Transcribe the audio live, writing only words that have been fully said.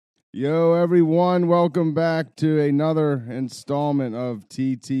Yo, everyone, welcome back to another installment of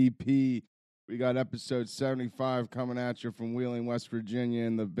TTP. We got episode 75 coming at you from Wheeling, West Virginia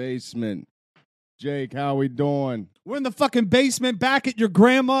in the basement. Jake, how we doing? We're in the fucking basement back at your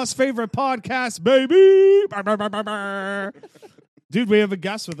grandma's favorite podcast, baby. Brr, brr, brr, brr, brr. Dude, we have a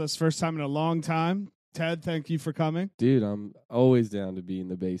guest with us. First time in a long time. Ted, thank you for coming. Dude, I'm always down to be in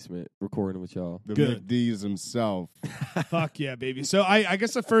the basement recording with y'all. The Good. McDee's himself. Fuck yeah, baby. So I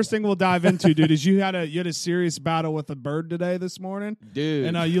guess the first thing we'll dive into, dude, is you had a serious battle with a bird today this morning. Dude.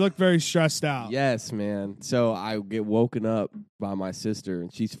 And you look very stressed out. Yes, man. So I get woken up by my sister,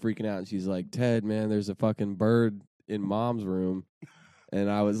 and she's freaking out, and she's like, Ted, man, there's a fucking bird in mom's room. And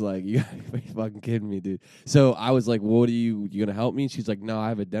I was like, you gotta be fucking kidding me, dude. So I was like, what are you going to help me? And she's like, no, I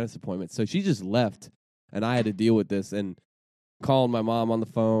have a dentist appointment. So she just left, and I had to deal with this and calling my mom on the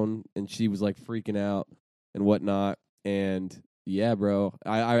phone, and she was like freaking out and whatnot. And yeah, bro,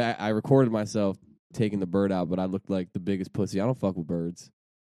 I recorded myself taking the bird out, but I looked like the biggest pussy. I don't fuck with birds.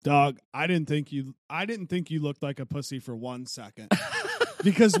 Dog, I didn't think you looked like a pussy for 1 second.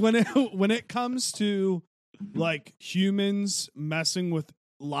 Because when it comes to like humans messing with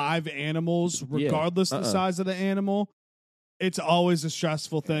live animals, regardless the size of the animal, it's always a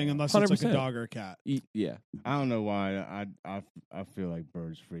stressful thing unless it's like 100%. a dog or a cat. Yeah. I don't know why. I feel like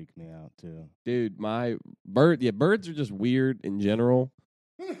birds freak me out, too. Dude, birds are just weird in general.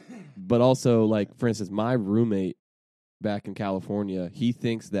 But also, like, for instance, my roommate back in California, he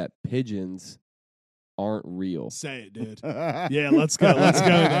thinks that pigeons aren't real. Say it, dude. Yeah, let's go. Let's go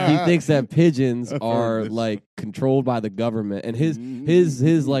there. He thinks that pigeons I've heard are this. like controlled by the government, and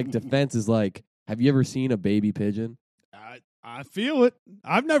his like defense is like, have you ever seen a baby pigeon? I feel it.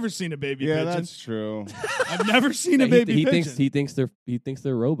 I've never seen a baby Yeah, pigeon. that's true. I've never seen a He- baby he pigeon. thinks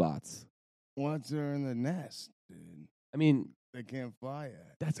they're robots. Once they're in the nest, dude, I mean, they can't fly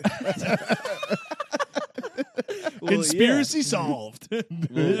yet. that's Conspiracy solved.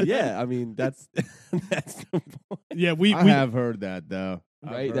 Well, yeah, I mean that's that's the point. Yeah, we I have heard that, though.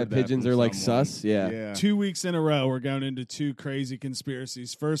 I've Right, heard that pigeons from are like someone. sus. Yeah. Yeah. 2 weeks in a row we're going into two crazy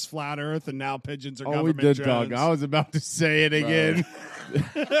conspiracies. First flat Earth, and now pigeons are Oh, we government did drones. talk. I was about to say it again.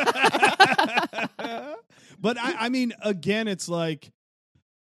 But I mean, again, it's like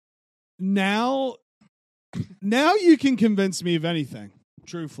now you can convince me of anything.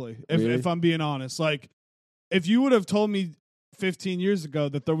 Truthfully, Really? if I'm being honest, like if you would have told me 15 years ago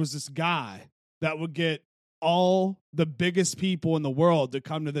that there was this guy that would get all the biggest people in the world to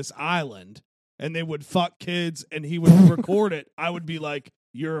come to this island and they would fuck kids and he would record it, I would be like,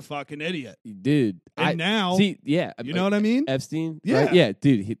 you're a fucking idiot. Dude. And now, see, yeah, you know what I mean? Epstein? Yeah. Right? Yeah,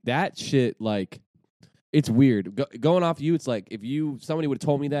 dude, that shit, like, it's weird. Going off you, it's like, if somebody would have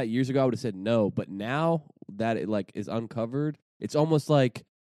told me that years ago, I would have said no. But now that it, like, is uncovered, it's almost like,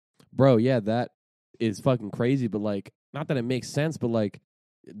 bro, yeah, that is fucking crazy. But, like, not that it makes sense, but, like,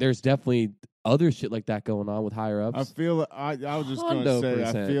 there's definitely other shit like that going on with higher ups. I feel I was just going to say,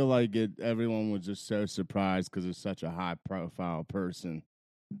 I 100%. feel like everyone was just so surprised because it's such a high-profile person.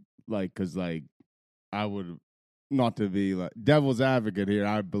 Like, because, like, I would, not to be, like, devil's advocate here,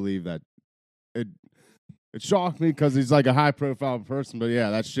 I believe that it shocked me because he's, like, a high-profile person, but, yeah,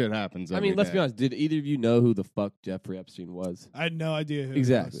 that shit happens I every mean, let's day. be honest. Did either of you know who the fuck Jeffrey Epstein was? I had no idea who he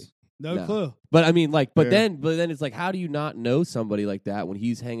Exactly. was. No No. clue. But I mean, like, Yeah. but then it's like, how do you not know somebody like that when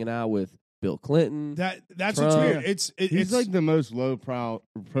he's hanging out with Bill Clinton? That's Trump. what's weird. It's He's like the most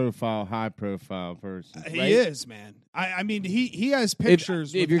low-profile, high-profile person. he right? is, man. I mean he has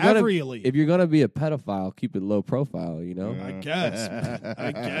pictures if with you're gonna- every elite. If you're gonna be a pedophile, keep it low profile. You know. I guess, man.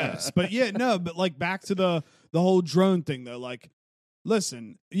 I guess. But yeah, no, but like back to the whole drone thing though. Like,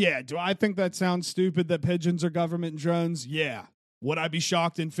 listen, yeah, do I think that sounds stupid that pigeons are government drones? Yeah. Would I be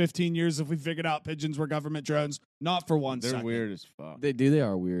shocked in 15 years if we figured out pigeons were government drones? Not for 1 They're second. weird as fuck. They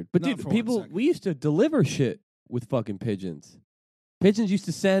are weird. But Not dude, for 1 people, second. we used to deliver shit with fucking pigeons. Pigeons used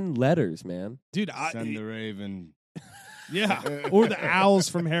to send letters, man. Dude, Send the raven. yeah. Or the owls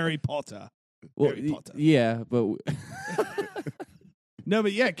from Harry Potter. Well, Harry Potter. yeah, but No,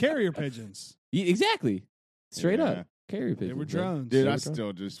 but yeah, carrier pigeons. exactly, straight Yeah. up carrier pigeons. They were man. drones. Dude, They I were drones.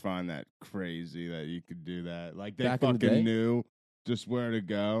 still just find that crazy that you could do that. Like, they Back in the day? fucking knew just where to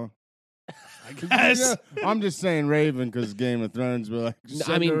go. I guess. Yeah, I'm just saying Raven because Game of Thrones, but like, No,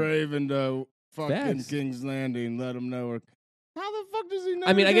 send I mean, the Raven to fucking facts. King's Landing, let him know where. How the fuck does he know?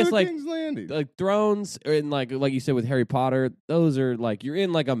 I mean, to I go guess, to like- King's Landing. Like thrones, or in like you said with Harry Potter, those are like you're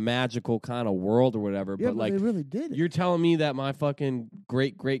in like a magical kind of world or whatever. yeah, but like they really did it. you're telling me that my fucking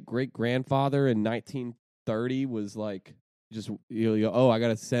great grandfather in 1930 was like just oh, I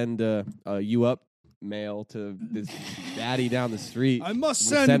gotta send you up mail to this daddy down the street. I must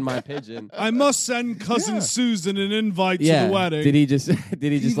Will send my pigeon. I must send cousin Yeah. Susan an invite to Yeah. the wedding. Did he just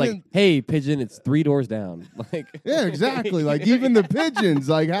like, Even- hey, pigeon, it's 3 doors down. Like, Yeah, exactly. Like even the pigeons.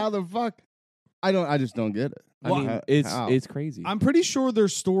 Like how the fuck? I just don't get it. I Well, mean, how- it's how? it's crazy. I'm pretty sure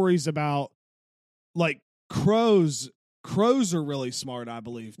there's stories about like crows. Crows are really smart, I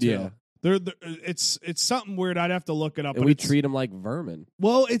believe. Too. Yeah. It's something weird. I'd have to look it up. and but we it's- treat them like vermin.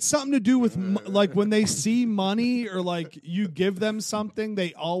 Well, it's something to do with like when they see money or like you give them something,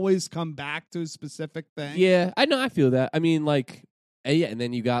 they always come back to a specific thing. Yeah, I know. I feel that. I mean, like, yeah, and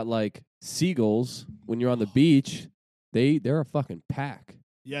then you got like seagulls when you're on the beach. They're a fucking pack.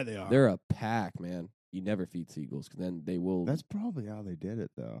 Yeah, they are. They're a pack, man. You never feed seagulls because then they will. That's probably how they did it,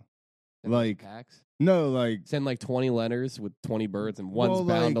 though. send them like- packs. No, like Send like 20 letters with 20 birds and one's Well,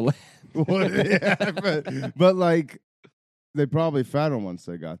 bound to land. what, yeah, but like they probably fed them once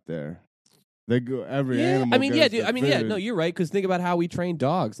they got there. They go every Yeah, animal. I mean, yeah, goes dude. for I mean, yeah. food. No, you're right. Because think about how we train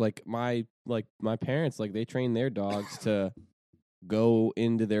dogs. Like my parents, like they trained their dogs to go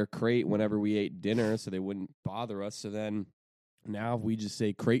into their crate whenever we ate dinner, so they wouldn't bother us. So then, now if we just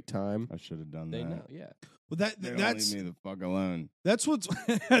say crate time, I should have done they that. know. Yeah. Well, They don't that's leave me the fuck alone. that's what's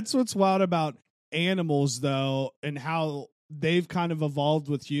that's what's wild about animals though, and how they've kind of evolved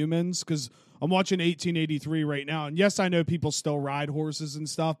with humans. Because I'm watching 1883 right now, and yes, I know people still ride horses and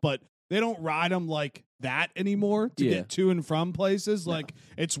stuff, but they don't ride them like that anymore to Yeah. get to and from places. Like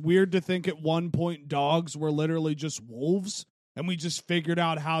it's weird to think at one point dogs were literally just wolves, and we just figured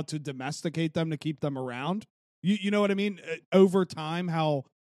out how to domesticate them to keep them around. You know what I mean? Over time, how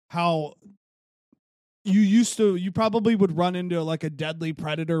you probably would run into like a deadly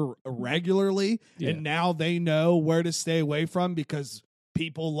predator regularly, Yeah. and now they know where to stay away from because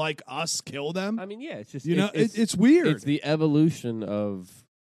people like us kill them. I mean, yeah. It's just You know, it's, it's weird. it's the evolution of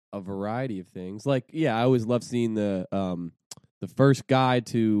a variety of things. Like, yeah, I always love seeing the first guy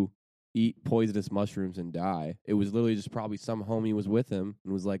to eat poisonous mushrooms and die. It was literally just probably some homie was with him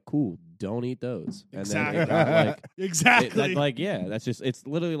and was like, "Cool, don't eat those." And then it got like Exactly. like yeah, that's just it's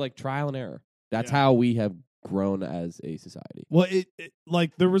literally like trial and error. That's Yeah. how we have grown as a society. Well, it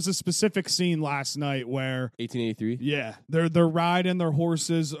like there was a specific scene last night where 1883. yeah, they're riding their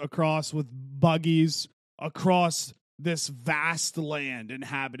horses across with buggies across this vast land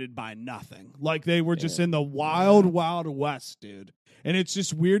inhabited by nothing. Like they were just Yeah. in the wild west, dude. And it's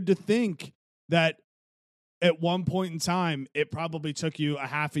just weird to think that at one point in time it probably took you a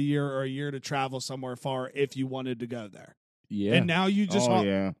half a year or a year to travel somewhere far if you wanted to go there. Yeah. And now you just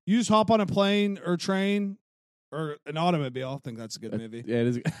yeah. you just hop on a plane or train or an automobile. I think that's a good movie. Yeah, it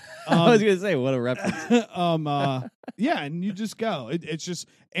is. I was gonna say what a reference. Yeah, and you just go. It's just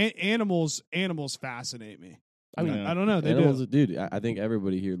animals fascinate me. I mean, I don't know. They animals, do. dude. I think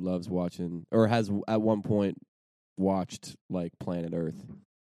everybody here loves watching or has at one point watched like Planet Earth.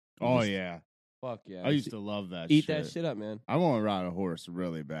 Oh Just- yeah. Fuck yeah! I used to love that. eat shit. that shit up, man. I want to ride a horse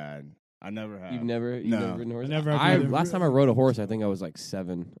really bad. I never have. You've never No. ridden a horse? I never have either. last time I rode a horse, I think I was like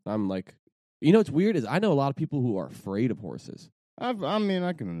 7. I'm like, you know what's weird is I know a lot of people who are afraid of horses. I mean,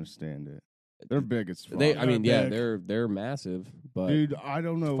 I can understand it. They're big as fuck. I mean, They're yeah, big. they're massive, but Dude, I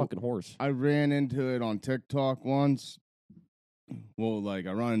don't it's a know. fucking horse. I ran into it on TikTok once. Well, like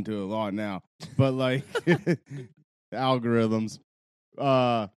I run into it a lot now, but like algorithms,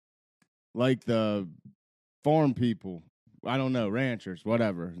 like the farm people. I don't know, ranchers,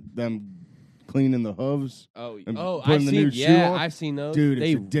 whatever. Them cleaning the hooves, Oh, and I've putting the seen. new shoe Yeah, on. I've seen those. dude.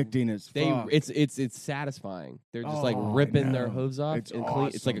 they, It's addicting as fuck. it's satisfying. They're just like Oh, I ripping their know. hooves off It's and clean.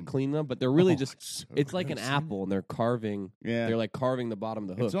 It's like a awesome. clean them, but they're really Oh, just. so It's like an gross. apple, and they're carving. Yeah, They're like carving the bottom of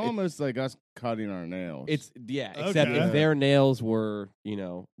the hoof. it's almost like us cutting our nails. It's except Okay. if their nails were,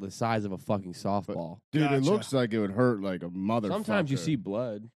 the size of a fucking softball. dude. Gotcha. It looks like it would hurt like a motherfucker. Sometimes you see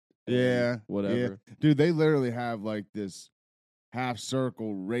blood. and Yeah, whatever. dude. They literally have like this half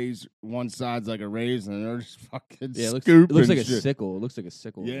circle raise. One side's like a raisin, and they're just fucking Yeah, it looks scooping like a shit. sickle. It looks like a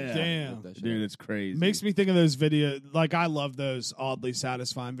sickle. Yeah. Damn. Look that shit Dude, up. it's crazy. Makes me think of those videos. Like I love those oddly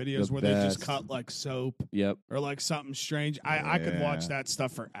satisfying videos The where they just best. cut like soap Yep. or like something strange. I could watch Yeah. that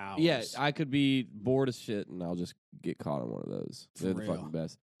stuff for hours. Yeah, I could be bored as shit, and I'll just get caught on one of those. For They're the real. fucking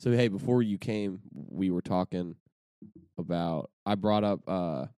best. So hey, before you came, we were talking about. I brought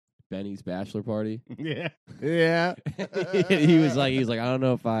up Benny's bachelor party. yeah, yeah. he was like, I don't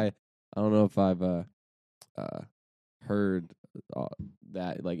know if I've heard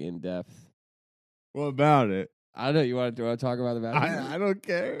that like in depth. What about it? I don't know. You want to talk about the bachelor? I don't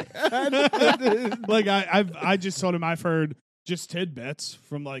care. like I just told him I've heard just tidbits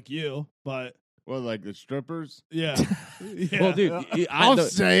from like you, but Well, like the strippers. Yeah. Yeah. Well, dude, I'll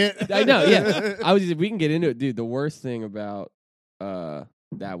say it. I know. Yeah, we can get into it, dude. The worst thing about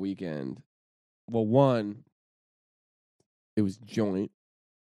that weekend, well, one, it was joint.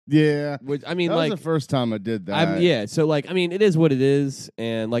 Yeah. Which I mean, That like was the first time I did that. yeah. So like, I mean, it is what it is,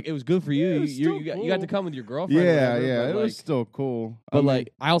 and like, it was good for you. Yeah, it was you still you got to cool. come with your girlfriend. Yeah, whatever, yeah. But It like, was still cool. but I mean,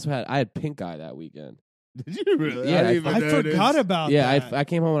 like, I had pink eye that weekend. did you really? Yeah, I, didn't even I notice. forgot about Yeah, that. I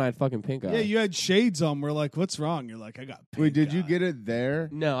came home and I had fucking pink eye. Yeah, you had shades on. We're like, what's wrong? You're like, I got pink Wait, did you eye. get it there?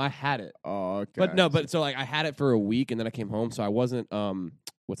 No, I had it. Oh, okay. But no, but so like I had it for a week and then I came home, so I wasn't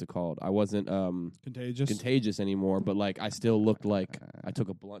what's it called? I wasn't Contagious? contagious anymore, but like I still looked like I took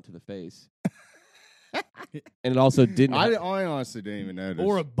a blunt to the face. And it also didn't I honestly didn't even notice.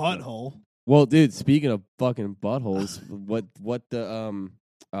 Or a butthole. Well, dude, speaking of fucking buttholes, what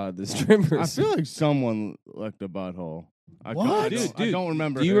the strippers I feel like someone licked a butthole. I What? I Dude, I don't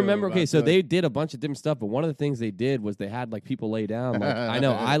remember. Do you who, remember? but Okay, I so feel they did a bunch of different stuff, but one of the things they did was they had like people lay down. Like I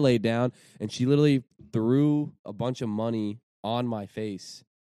know I laid down, and she literally threw a bunch of money on my face,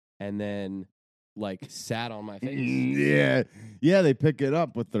 and then like sat on my face. Yeah. They pick it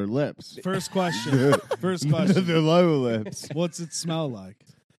up with their lips. First question. First question. The low lips. What's it smell like?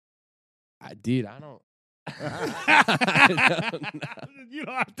 Dude, I don't. You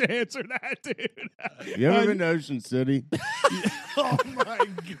don't have to answer that, dude. You ever been to Ocean City? Oh my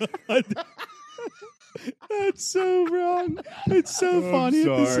god. That's so wrong. It's so I'm funny. at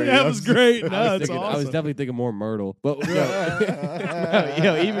the sorry. same- That was great. No, I was that's thinking- awesome. I was definitely thinking more Myrtle, but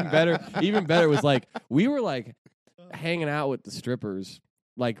even better was like we were like hanging out with the strippers,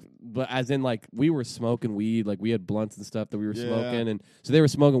 like, but as in like we were smoking weed, like we had blunts and stuff that we were Yeah. smoking, and so they were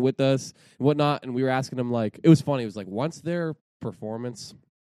smoking with us and whatnot, and we were asking them like it was funny. It was like once their performance,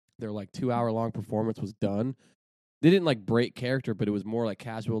 their like 2-hour long performance was done, they didn't like break character, but it was more like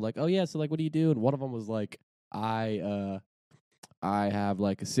casual, like, oh yeah, so like what do you do? And one of them was like, I have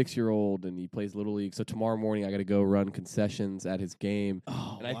like a 6-year-old and he plays Little League. So tomorrow morning I got to go run concessions at his game.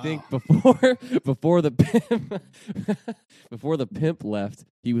 Oh, And I wow. think before the pimp left,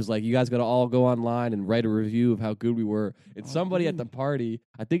 he was like, you guys got to all go online and write a review of how good we were. And somebody at the party,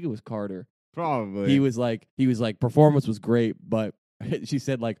 I think it was Carter, Probably. he was like, performance was great, but she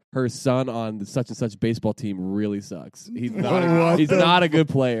said like her son on the such and such baseball team really sucks. He's not. What He's the- not a good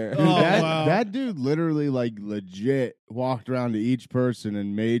player. Dude, Oh, that, wow. that dude literally, like, legit walked around to each person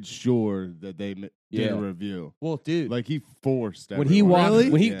and made sure that they did Yeah. a review. Well, dude, Like, he forced when he everyone. walked, Really?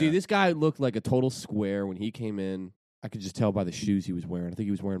 when he Yeah. dude, this guy looked like a total square when he came in. I could just tell by the shoes he was wearing. I think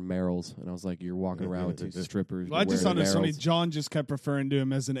he was wearing Merrells, and I was like, "You're walking around with two strippers." Well, I just wearing thought it was funny. Merrells." John just kept referring to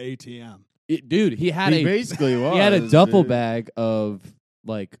him as an ATM. Dude, he had He a basically was. he had a duffel dude. bag of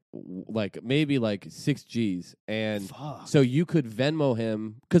like maybe like 6 G's, and Fuck. so you could Venmo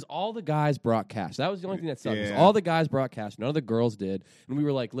him because all the guys brought cash. That was the only thing that sucked. Was Yeah. all the guys brought cash. None of the girls did, and we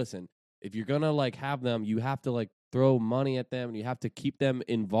were like, "Listen, if you're gonna like have them, you have to like throw money at them, and you have to keep them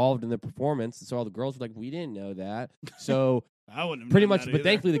involved in the performance." And so all the girls were like, "We didn't know that." So I wouldn't have pretty known much, that but either.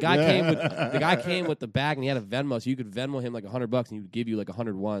 thankfully the guy came with the bag, and he had a Venmo, so you could Venmo him like $100, and he would give you like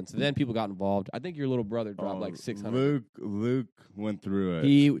 101. So then people got involved. I think your little brother dropped like 600. Luke went through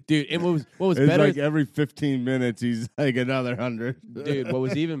it. Dude, and what was it's better, like every 15 minutes, he's like another 100. dude, what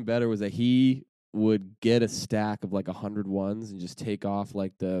was even better was that he would get a stack of like 100 ones and just take off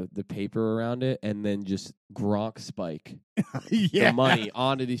like the paper around it, and then just Gronk spike the money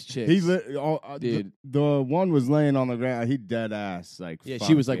onto these chicks. He Dude. the one was laying on the ground. He dead ass like yeah,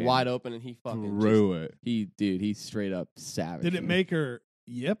 she was like fucking wide open, and he fucking threw it. he straight up savage. Did it make her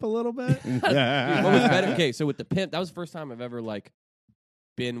yip a little bit? Dude, what was better? Okay, so with the pimp, that was the first time I've ever like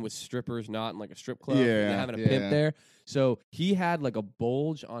been with strippers, not in like a strip club, and Yeah, having a yeah. pimp there. So he had like a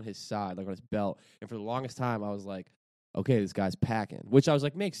bulge on his side, like on his belt, and for the longest time, I was like, okay, this guy's packing, which I was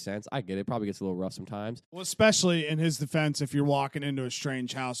like, makes sense. I get it. Probably gets a little rough sometimes. Well, especially in his defense, if you're walking into a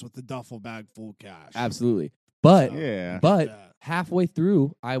strange house with the duffel bag full of cash. Absolutely, but Yeah. but that. halfway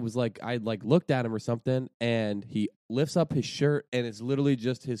through, I was like, I like looked at him or something, and he lifts up his shirt, and it's literally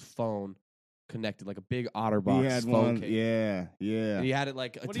just his phone connected, like a big He OtterBox had phone one. case. Yeah. And he had it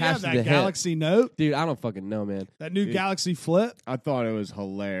like What do you have, attached that to the Galaxy Note? hip. Dude, I don't fucking know, man. That new Dude. Galaxy Flip? I thought it was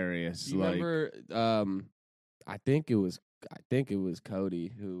hilarious. Do you like, remember? I think it was Cody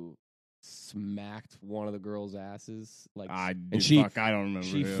who smacked one of the girls' asses. Like, I and she I don't remember.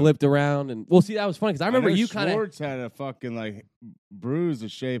 she who. flipped around, and well, see, that was funny because I remember know you kind of. Schwartz had a fucking like bruise the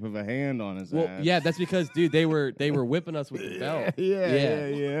shape of a hand on his Well, ass. yeah, that's because, dude, they were whipping us with the belt.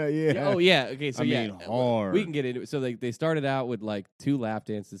 Yeah. Oh yeah. Okay. So I yeah, mean, hard. we can get into it. So they started out with like 2 lap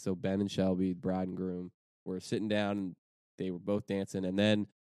dances. So Ben and Shelby, bride and groom, were sitting down and they were both dancing, and then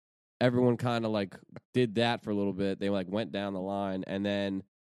everyone kind of like did that for a little bit. They like went down the line, and then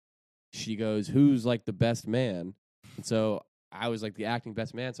she goes, "Who's like the best man?" And so I was like the acting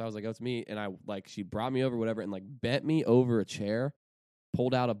best man. So I was like, "Oh, it's me." And I like she brought me over, whatever, and like bent me over a chair,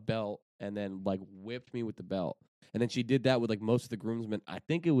 pulled out a belt, and then like whipped me with the belt. And then she did that with like most of the groomsmen. I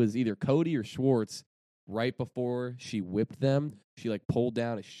think it was either Cody or Schwartz. Right before she whipped them, she like pulled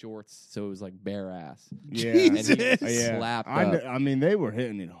down his shorts, so it was like bare ass. Yeah, Jesus. And he yeah. slapped I, up. I mean, they were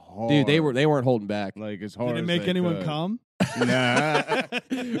hitting it hard, Dude, they weren't holding back. like as hard. Did it as make they anyone could. come? Nah,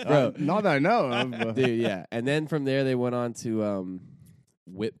 Bro. not that I know of. But. Dude, yeah. And then from there they went on to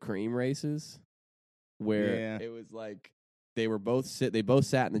whipped cream races, where Yeah. it was like they both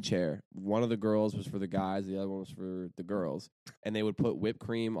sat in the chair. One of the girls was for the guys, the other one was for the girls, and they would put whipped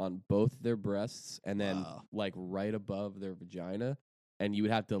cream on both their breasts and then Wow. like right above their vagina, and you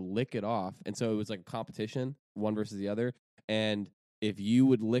would have to lick it off. And so it was like a competition, one versus the other, and if you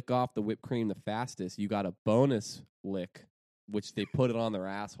would lick off the whipped cream the fastest, you got a bonus lick, which they put it on their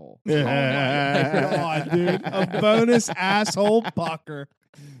asshole. Oh my God, dude. A bonus asshole pucker.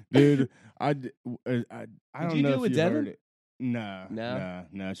 Dude, I don't you know do it if with you Devin? heard it. No.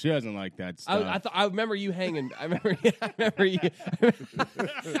 She doesn't like that stuff. I remember you hanging. I remember you.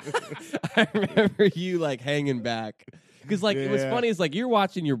 I remember you like hanging back because like it was Yeah. funny. It's like you're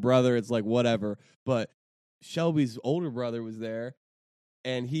watching your brother. It's like whatever, but Shelby's older brother was there,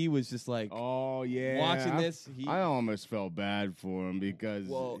 and he was just like Oh yeah, watching this. I almost felt bad for him because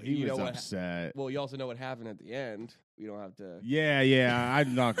Well, he you was know what upset. well, you also know what happened at the end. We don't have to. Yeah,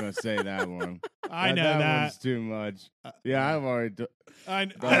 I'm not gonna say that one. I know that that. one's too much. Yeah, I've already. I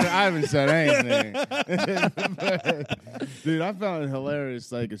I haven't said anything. Dude, I found it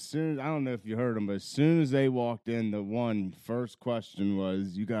hilarious. Like as soon as I don't know if you heard them, but as soon as they walked in, the first question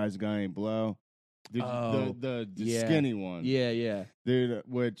was, "You guys got any blow?" The yeah. skinny one. Yeah. Dude,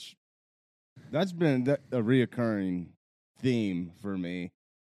 which that's been a reoccurring theme for me.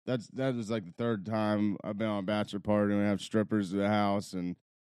 That was like the third time I've been on a bachelor party and we have strippers at the house, and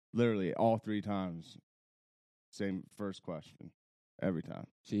literally all 3 times, same first question every time.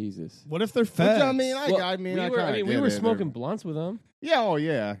 Jesus. What if they're Which, fed? I mean, Well, I we kinda were did it. smoking blunts with them. Yeah, oh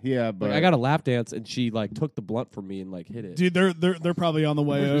yeah, but Like I got a lap dance, and she like took the blunt from me and like hit it. Dude, they're probably on the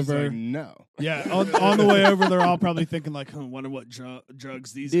way we're just over. like, no. Yeah, on the way over, they're all probably thinking like, wonder what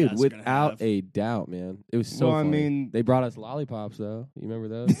drugs these Dude, guys are gonna without have. a doubt, man. It was so Well, I funny. mean- they brought us lollipops though. You remember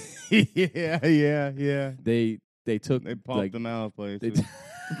those? yeah. They took They popped like them out they,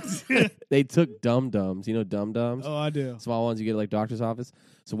 places. they took dum-dums. You know dum-dums? Oh, I do. Small ones you get at like doctor's office.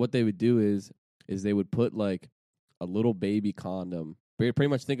 So what they would do is they would put like a little baby condom. Pretty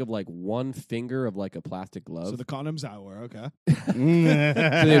much think of like one finger of like a plastic glove. So the condom's out. Okay. So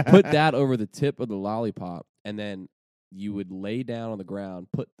they put that over the tip of the lollipop, and then you would lay down on the ground,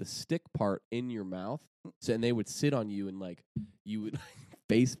 put the stick part in your mouth, and they would sit on you, and like you would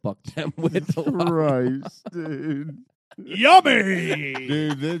face fuck them with the lollipop. Christ, dude. Yummy.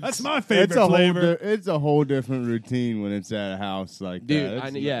 Dude, That's my favorite it's a flavor. it's a whole different routine when it's at a house like Dude,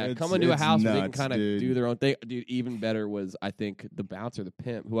 that. coming to a it's house where they can nuts, kind of dude. do their own thing. Dude, even better was, I think, the bouncer, the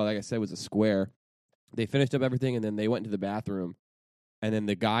pimp, who, like I said, was a square. They finished up everything, and then they went into the bathroom, and then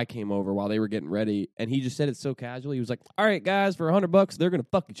the guy came over while they were getting ready, and he just said it so casually. He was like, all right, guys, for $100, they're going to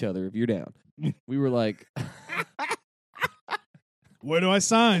fuck each other if you're down. We were like... Where do I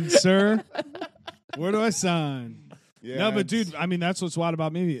sign, sir? Where do I sign? Yeah, No, but it's- dude, I mean, that's what's wild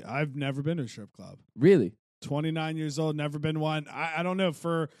about me. I've never been to a strip club. Really? 29 years old, never been one. I don't know.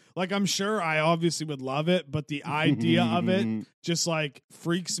 I'm sure I obviously would love it, but the idea of it just like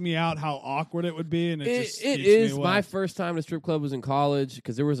freaks me out how awkward it would be. And it just It keeps me is. away. My first time to a strip club was in college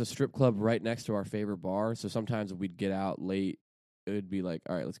because there was a strip club right next to our favorite bar. So sometimes if we'd get out late, it would be like,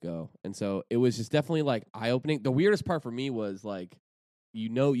 all right, let's go. And so it was just definitely like eye-opening. The weirdest part for me was like,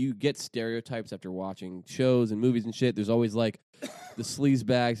 you get stereotypes after watching shows and movies and shit. There's always like the sleaze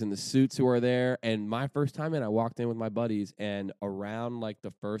bags and the suits who are there. And my first time in, I walked in with my buddies, and around like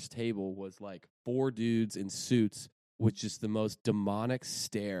the first table was like 4 dudes in suits with just the most demonic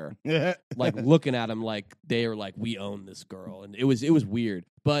stare, like looking at them like they are like, we own this girl. And it was weird.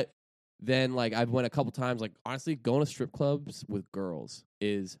 But then like I've went a couple times. Like honestly, going to strip clubs with girls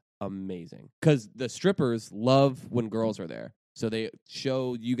is amazing because the strippers love when girls are there. So they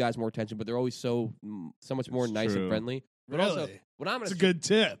show you guys more attention, but they're always so much more It's nice true. and friendly. But Really? also, when I'm in It's a strip- good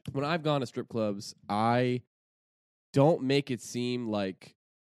tip. when I've gone to strip clubs, I don't make it seem like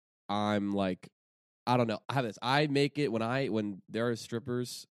I'm like, I don't know. I have this. I make it when there are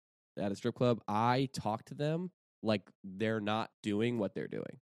strippers at a strip club, I talk to them like they're not doing what they're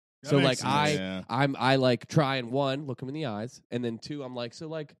doing. That So makes like sense. I like try and 1, look them in the eyes, and then 2, I'm like, so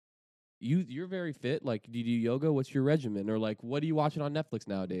like, you're very fit. Like, do you do yoga? What's your regimen? Or like, what are you watching on Netflix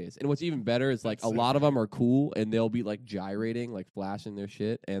nowadays? And what's even better is like That's a so lot of great. them are cool and they'll be like gyrating, like flashing their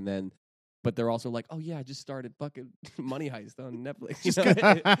shit, and then. But they're also like, oh yeah, I just started fucking Money Heist on Netflix. You Just know?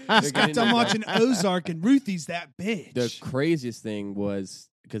 got- They're Just getting got done into, watching Ozark, and Ruthie's that bitch. the craziest thing was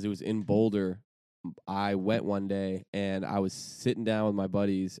because it was in Boulder. I went one day and I was sitting down with my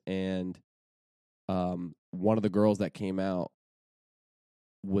buddies, and one of the girls that came out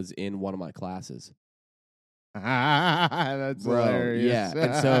was in one of my classes. That's Bro, hilarious.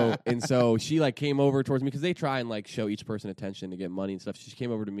 yeah. And so she like came over towards me because they try and like show each person attention to get money and stuff. She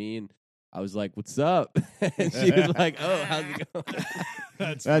came over to me and I was like, "What's up?" And she was like, "Oh, how's it going?"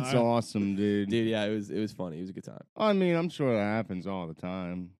 That's That's fine. awesome, dude. Dude, yeah, it was funny. It was a good time. I mean, I'm sure that happens all the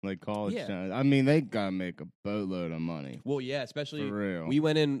time. Like college Yeah. towns. I mean, they gotta make a boatload of money. Well, yeah, especially For real. we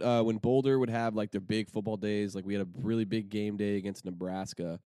went in when Boulder would have like their big football days. Like we had a really big game day against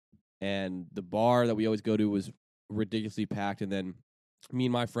Nebraska, and the bar that we always go to was ridiculously packed. And then me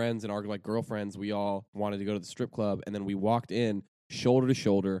and my friends and our like girlfriends, we all wanted to go to the strip club, and then we walked in shoulder to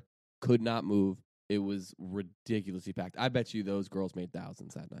shoulder, could not move. It was ridiculously packed. I bet you those girls made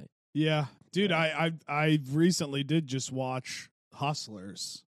thousands that night. Yeah, dude. Yeah. I recently did just watch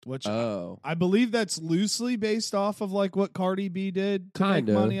Hustlers, which Oh, I believe that's loosely based off of like what Cardi B did to kind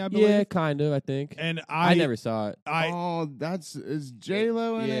make of. money. I believe. Yeah, kind of. I think. And I never saw it. Oh, is J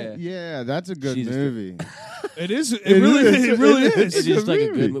Lo in it? Yeah, that's a good She's a- movie. it is. It It really. is. It really It is. It's a just like a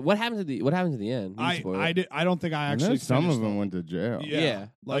movie. good. What happens at the end? You spoil it. I don't think I I know actually. some finished of them the- went to jail. Yeah.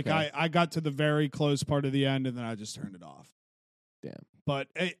 Like okay. I got to the very close part of the end and then I just turned it off. Damn. But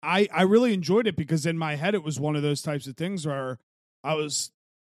I really enjoyed it because in my head it was one of those types of things where I was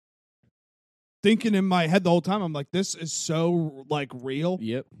thinking in my head the whole time, I'm like, this is so like real.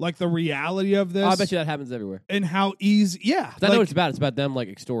 Yep. Like the reality of this. Oh, I bet you that happens everywhere. and how easy 'Cause I know what it's about. It's about them like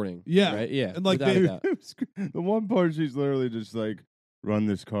extorting. Yeah. Right. Yeah. And, like, without a they- doubt. The one part she's literally just like, run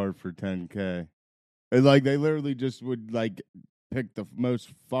this card for 10K. And like they literally just would like pick the most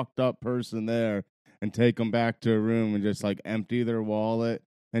fucked up person there and take them back to a room and just like empty their wallet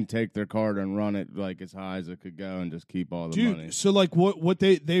and take their card and run it like as high as it could go and just keep all the Dude, money. so like what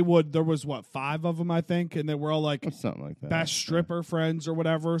they would, there was what, 5 of them I think, and they were all like Something like that. best stripper friends or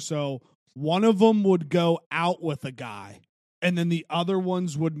whatever. So one of them would go out with a guy and then the other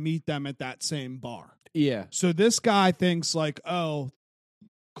ones would meet them at that same bar. Yeah. So this guy thinks like, oh,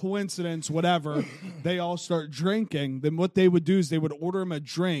 coincidence, whatever. They all start drinking. Then what they would do is they would order him a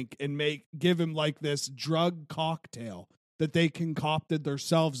drink and give him like this drug cocktail that they concocted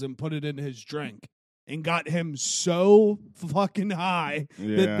themselves and put it in his drink, and got him so fucking high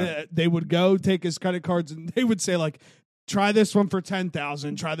that they would go take his credit cards and they would say like, try this one for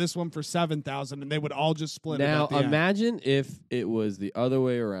 10,000, try this one for 7,000, and they would all just split Now it. At the end. imagine if it was the other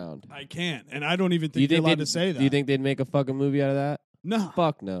way around. I can't, and I don't even Do you think you're think allowed they'd- to say that. Do you think they'd make a fucking movie out of that? No,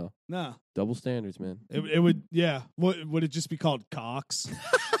 Fuck no. no. Double standards, man. It would, yeah. What would it just be called? Cox.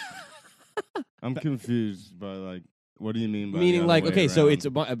 I'm confused by like, what do you mean by the Meaning other like, way okay, so around?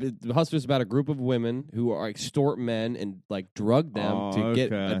 it's the Hustlers about a group of women who are extort men and like drug them Oh, to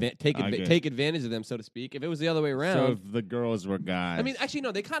get okay. I get take advantage of them, so to speak. If it was the other way around, So if the girls were guys. I mean, actually,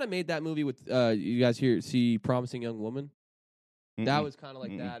 no. They kind of made that movie with you guys see Promising Young Woman. That was kind of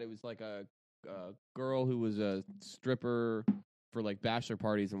like Mm-mm. that. It was like a girl who was a stripper for like bachelor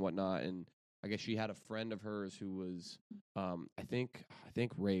parties and whatnot, and I guess she had a friend of hers who was, I think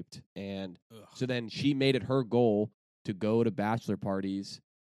raped, and so then she made it her goal to go to bachelor parties,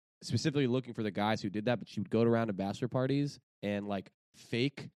 specifically looking for the guys who did that. But she would go around to bachelor parties and like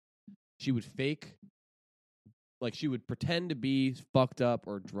fake. She would fake. Like she would pretend to be fucked up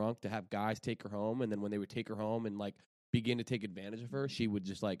or drunk to have guys take her home, and then when they would take her home and like begin to take advantage of her, she would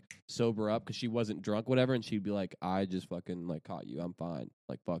just like sober up because she wasn't drunk, whatever, and she'd be like, "I just fucking like caught you. I'm fine.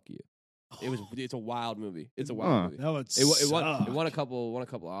 Like fuck you." It's a wild movie. It's a wild movie. That would It won a couple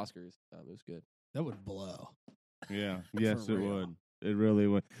Oscars. It was good. That would blow. Yeah. Yes, For it real. would. It really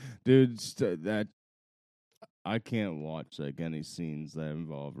would, dude. That I can't watch like any scenes that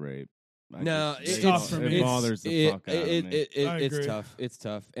involve rape. No, it's tough for me. It bothers the fuck out of me. I It's agree. tough. It's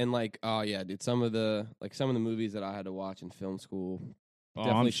tough. And like, oh yeah, dude, some of the movies that I had to watch in film school Oh,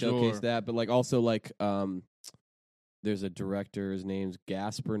 definitely I'm showcase sure. that. But like, also like, there's a director. His name's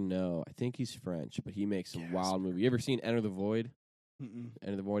Gaspar Noé. I think he's French, but he makes some wild movies. You ever seen Enter the Void? Mm-mm.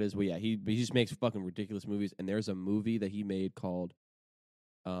 Enter the Void is well, yeah. He just makes fucking ridiculous movies. And there's a movie that he made called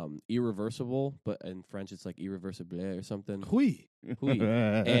Irreversible, but in French it's like Irreversible or something. Oui. Oui.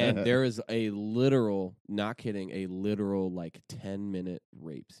 And there is a literal, not kidding, a literal like 10-minute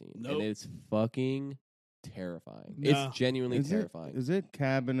rape scene, Nope. and it's fucking terrifying. No. It's genuinely terrifying. Is it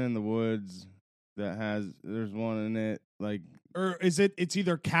Cabin in the Woods that there's one in it like? Or is it? It's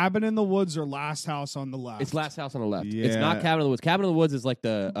either Cabin in the Woods or Last House on the Left. It's Last House on the Left. It's not Yeah. Cabin in the Woods. Cabin in the Woods is like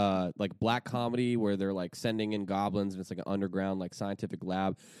the like black comedy where they're like sending in goblins and it's like an underground like scientific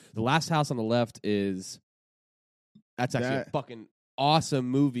lab. The Last House on the Left that's actually a fucking awesome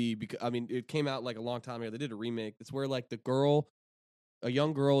movie because I mean it came out like a long time ago. They did a remake. It's where like a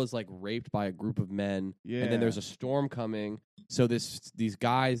young girl is like raped by a group of men, and then there's a storm coming. So these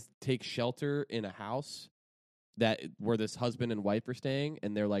guys take shelter in a house where this husband and wife are staying,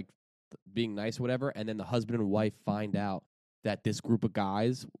 and they're like being nice, or whatever. And then the husband and wife find out that this group of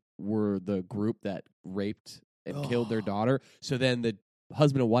guys were the group that raped and killed their daughter. So then the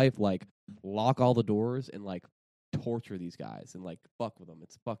husband and wife like lock all the doors and like torture these guys and like fuck with them.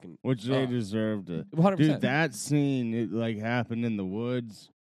 It's fucking Which they deserved it. 100%. Dude, that scene it like happened in the woods.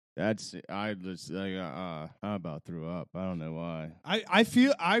 I just like I about threw up. I don't know why.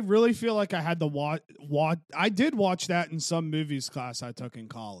 I really feel like I had to watch. I did watch that in some movies class I took in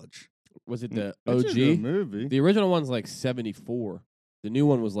college. Was it the It's a good OG? movie. The original one's like 74. The new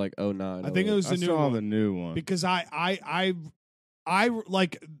one was like 09. I think it was I the new saw one the new one. because I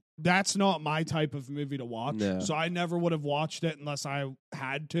like that's not my type of movie to watch. No. So I never would have watched it unless I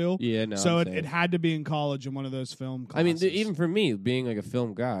had to. Yeah, no. So I'm it saying. had to be in college in one of those film I mean, classes. even for me, being like a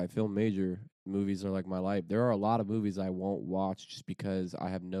film guy, film major, movies are like my life. There are a lot of movies I won't watch just because I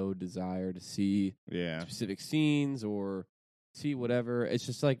have no desire to see Yeah. specific scenes or see whatever. It's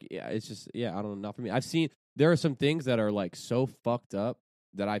just like, I don't know, not for me. There are some things that are like so fucked up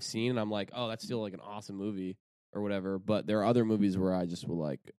that I've seen, and I'm like, oh, that's still like an awesome movie or whatever. But there are other movies where I just will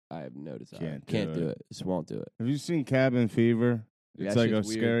like, I have no desire. Can't do it. Just won't do it. Have you seen Cabin Fever? Yeah, It's that like a shit's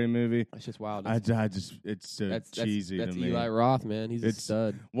weird. scary movie. It's just wild. I just it's so cheesy that's to me. Eli Roth, man. He's a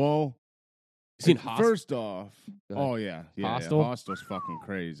stud. Well, You seen Hostel? first off, Go ahead. oh yeah, Hostel? Hostel's fucking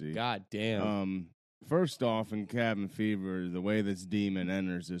crazy. God damn. First off, in Cabin Fever, the way this demon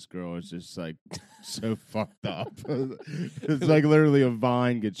enters this girl is just like so fucked up. It's like literally a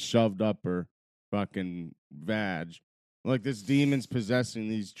vine gets shoved up her fucking vag. Like this demon's possessing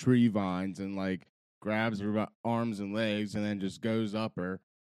these tree vines and like grabs her by arms and legs and then just goes up her.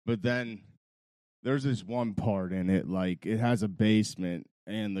 But then there's this one part in it, like it has a basement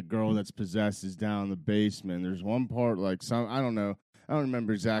and the girl that's possessed is down in the basement. There's one part like I don't know. I don't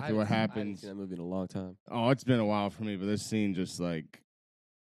remember exactly what I haven't happens. seen that movie in a long time. Oh, it's been a while for me, but this scene just like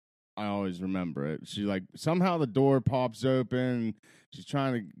I always remember it. She like somehow the door pops open. She's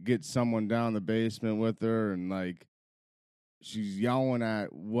trying to get someone down the basement with her, and like she's yelling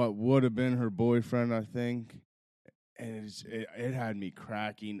at what would have been her boyfriend, I think. And it had me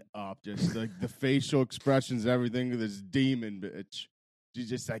cracking up. Just like the facial expressions, everything of this demon bitch. She's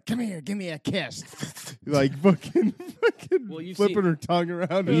just like, come here, give me a kiss. Like fucking Well, you've flipping seen- her tongue around.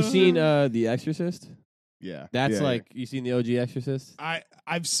 Have you seen The Exorcist? Yeah. That's Yeah, like you seen the OG Exorcist?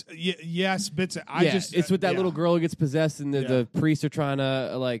 Yes, bits. I just it's with that yeah. little girl who gets possessed, and Yeah. the priests are trying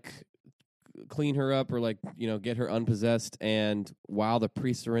to like clean her up or like get her unpossessed. And while the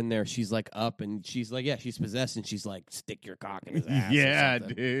priests are in there, she's like up and she's like, she's possessed, and she's like, stick your cock in his ass. or Yeah,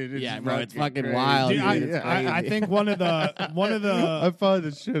 something. dude. It's Yeah, bro, it's fucking crazy. wild. Dude, dude, it's I crazy. think one of the I find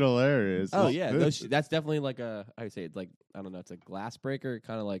this shit hilarious. Oh yeah, that's definitely like I would say it's like I don't know, it's a glass breaker. It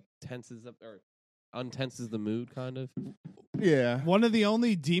kind of like tenses up or untenses the mood, kind of. yeah. One of the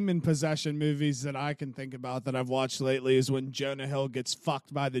only demon possession movies that I can think about that I've watched lately is when Jonah Hill gets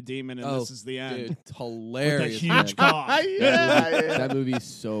fucked by the demon and this is the end. Dude, it's With hilarious. a huge man. cock. That movie is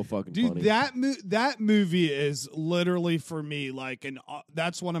so fucking Dude, funny. that movie is literally for me like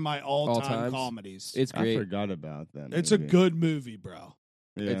that's one of my all-time All-times? comedies. It's I great. forgot about that. It's a movie. good movie, bro.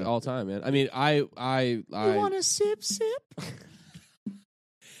 Yeah. It's all time, man. I mean, I You want to sip?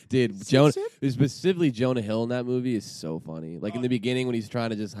 did Jonah specifically Jonah Hill in that movie is so funny. Like in the beginning when he's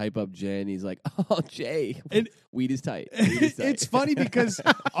trying to just hype up Jay, and he's like, "Oh, Jay, And- weed is tight." Weed is tight." It's funny because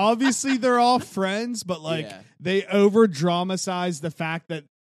obviously they're all friends, but like Yeah. they over dramatize the fact that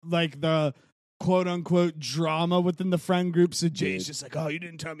like the quote unquote drama within the friend group. So Jay's Dude. just like, "Oh, you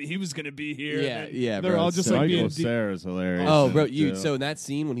didn't tell me he was gonna be here." Yeah, And yeah, They're bro, all it's just so like Michael being Cera's hilarious. Oh, in bro, it, you too. so in that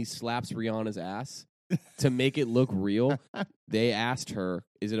scene when he slaps Rihanna's ass to make it look real, they asked her,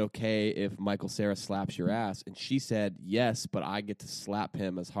 "Is it okay if Michael Cera slaps your ass?" And she said, "Yes, but I get to slap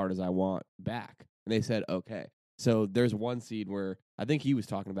him as hard as I want back." And they said, "Okay." So there's one scene where I think he was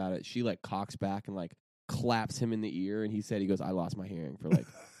talking about it. She like cocks back and like claps him in the ear, and he said, "He goes, I lost my hearing for like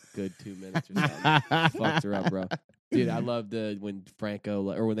good 2 minutes or something." Fucked her up, bro. Dude, I love when Franco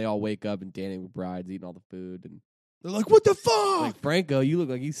or when they all wake up and Danny McBride's eating all the food and They're like, what the fuck? Like, Franco, you look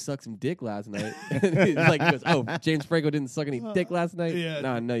like you sucked some dick last night. He goes, oh, James Franco didn't suck any dick last night? Yeah.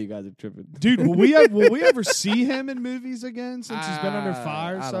 No, I know you guys are tripping. Dude, will we ever see him in movies again since he's been under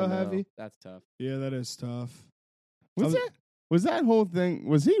fire I so don't know. heavy? That's tough. Yeah, that is tough. Was that whole thing?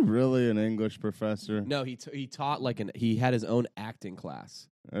 Was he really an English professor? No, he taught he had his own acting class.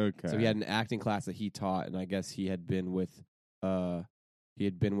 Okay. So he had an acting class that he taught, and I guess he had been with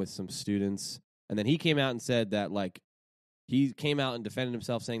some students, and then he came out and said that he came out and defended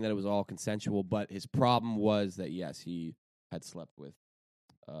himself, saying that it was all consensual, but his problem was that yes, he had slept with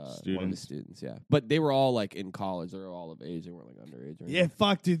one of the students. Yeah, but they were all in college; they were all of age; they weren't underage. Or Yeah,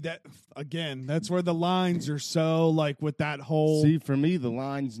 fuck, dude. That's where the lines are so with that whole. See, for me, the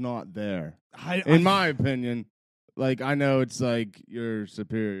line's not there. In my opinion, I know it's you're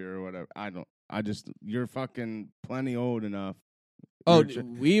superior or whatever. You're fucking plenty old enough. Oh,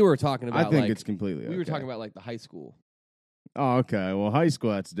 we were talking about. I think it's completely. We were talking about the high school. Oh, okay. Well, high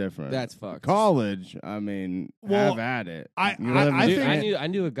school, that's different. That's fucked. College, I mean, Well, have at it. I Dude, I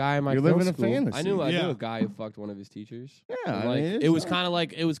knew a guy in my You're film living a school. fantasy. I knew Yeah. a guy who fucked one of his teachers. Yeah, And, I mean, it was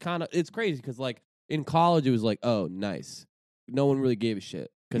kind of it's crazy because in college it was oh, nice. No one really gave a shit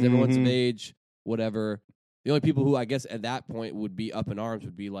because everyone's of Mhm. age, whatever. The only people who I guess at that point would be up in arms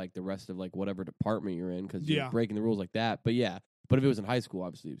would be the rest of whatever department you're in because you're Yeah. breaking the rules like that. But yeah, but if it was in high school,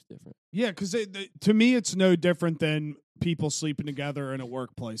 obviously it was different. Yeah, because to me, it's no different than people sleeping together in a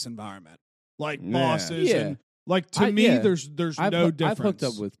workplace environment, bosses Yeah. and to me, yeah. there's no difference. I've hooked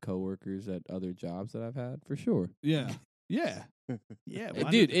up with coworkers at other jobs that I've had for sure. Yeah, yeah, yeah,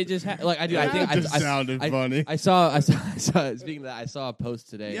 Dude, it just I do. I That think just sounded funny. I saw. Speaking of that, I saw a post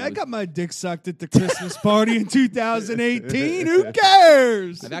today. Yeah, It I was- got my dick sucked at the Christmas party in 2018. Who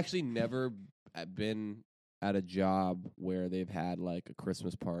cares? I've actually never been at a job where they've had a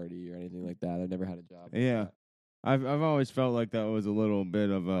Christmas party or anything like that. I've never had a job. like Yeah. that. I've always felt like that was a little bit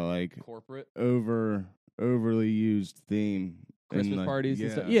of a Corporate overly used theme. in, Christmas parties yeah.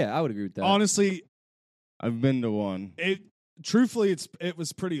 and stuff. Yeah, I would agree with that. Honestly, I've been to one. truthfully, it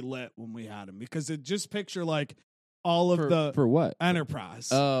was pretty lit when we had him because it just picture all of the for what? Enterprise.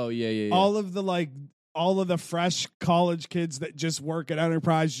 Oh yeah. All of the all of the fresh college kids that just work at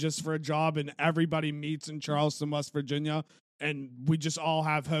Enterprise just for a job, and everybody meets in Charleston, West Virginia, and we just all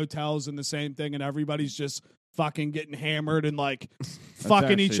have hotels and the same thing, and everybody's just fucking getting hammered and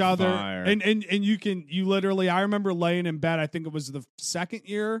fucking each actually other. fire. And you literally, I remember laying in bed, I think it was the second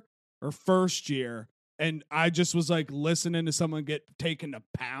year or first year, and I just was listening to someone get taken to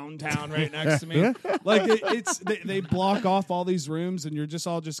Pound Town right next to me. They block off all these rooms, and you're just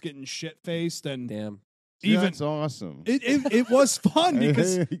all just getting shit faced, and Damn. even That's awesome. it was fun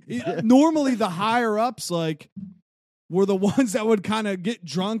because normally the higher ups were the ones that would kind of get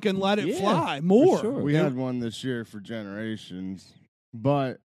drunk and let it Yeah, fly more. for sure. We had one this year for Generations,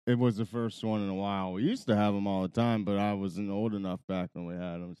 but it was the first one in a while. We used to have them all the time, but I wasn't old enough back when we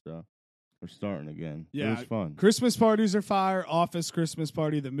had them, so we're starting again. Yeah. It was fun. Christmas parties are fire. Office Christmas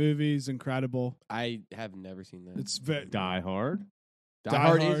Party, the movie's incredible. I have never seen that. It's very Die Hard. Die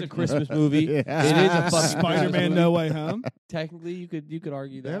Hard is Hard. a Christmas movie. Yeah. It is a fucking Spider-Man Christmas No movie. Way Home. Technically, you could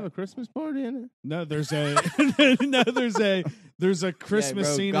argue They have a that. Christmas party in it. No, there's a there's a Christmas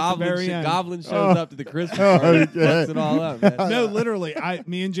bro, scene Goblin at the very end. Goblin shows Oh. up to the Christmas Oh, party, okay. fucks it all up. Man. No, literally,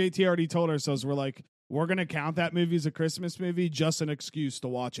 me and JT already told ourselves we're gonna count that movie as a Christmas movie, just an excuse to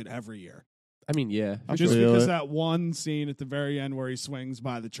watch it every year. I mean, yeah, for Just sure. feel because it. that one scene at the very end where he swings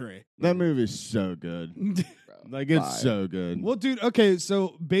by the tree. That movie's so good. Bro. It's Fire. so good. Well, dude, okay,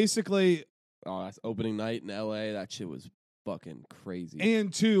 so basically, Oh, that's opening night in L.A. That shit was fucking crazy.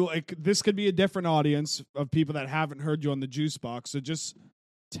 and two, this could be a different audience of people that haven't heard you on the Juice Box. So just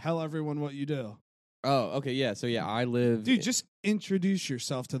tell everyone what you do, Oh, okay, yeah. So yeah, I live. dude. Just introduce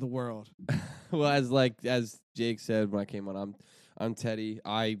yourself to the world. well, as Jake said when I came on, I'm Teddy.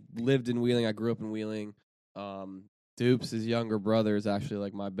 I lived in Wheeling. I grew up in Wheeling. Dupes, his younger brother, is actually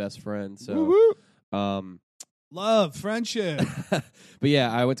my best friend. So, Woo-woo. Love, friendship. but yeah,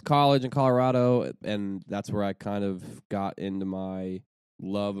 I went to college in Colorado, and that's where I kind of got into my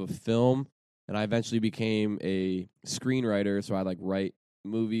love of film. And I eventually became a screenwriter, so I write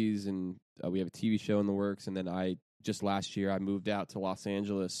movies, and we have a TV show in the works. And then just last year I moved out to Los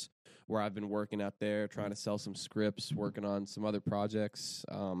Angeles, where I've been working out there, trying to sell some scripts, working on some other projects.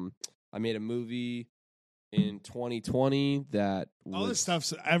 I made a movie in 2020 that All was, this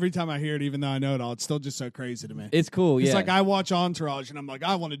stuff's every time I hear it, even though I know it all, it's still just so crazy to me. It's cool, It's yeah. I watch Entourage and I'm like,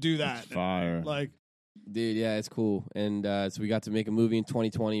 I want to do that. Fire. Dude, yeah, it's cool. And so we got to make a movie in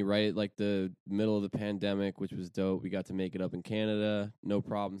 2020, right at the middle of the pandemic, which was dope. We got to make it up in Canada, no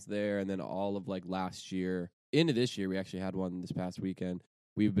problems there. And then all of last year, into this year, we actually had one this past weekend.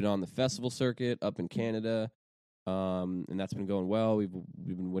 We've been on the festival circuit up in Canada, and that's been going well. We've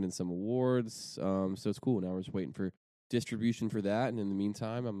been winning some awards, so it's cool. Now we're just waiting for distribution for that, and in the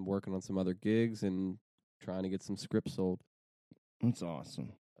meantime, I'm working on some other gigs and trying to get some scripts sold. That's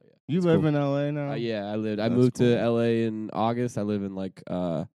awesome. Oh, yeah. You It's live cool. in LA now? Yeah, I That's moved to cool. LA in August. I live in like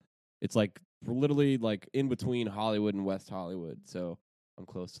it's like literally like in between Hollywood and West Hollywood, so I'm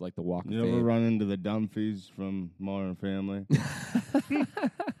close to like the Walk of You ever Fame. run into the Dumfies from Modern Family?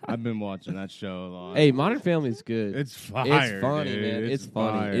 I've been watching that show a lot. Hey, Modern Family's good. It's fire. It's funny, dude. man. It's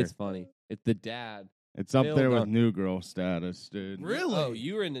funny. fire. It's funny. It's the dad. It's up Phil there with Dunn. New Girl status, dude. Really? Oh,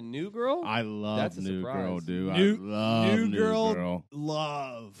 you were into New Girl? I love That's a New Girl, surprise. dude. New- I love New New Girl. Girl.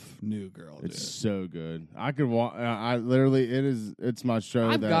 Love New Girl. Dude. It's so good. I could watch. I literally, it's my show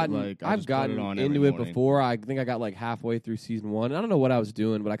I've that gotten like I I've just gotten put it on into every it morning. before. I think I got like halfway through season 1. I don't know what I was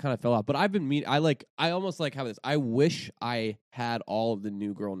doing, but I kind of fell off. But I've been I almost like how this. I wish I had all of the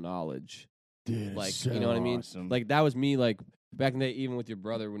New Girl knowledge. Dude, Like, so you know what I mean? awesome. Like that was me. Like back in the day, even with your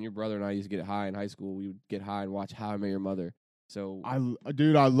brother, when your brother and I used to get high in high school, we would get high and watch How I Met Your Mother. So I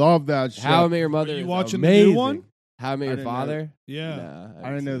love that show. How I Met Your Mother. you is watching the new amazing. one? How I Met I Your didn't know- Father. Yeah. Nah, I didn't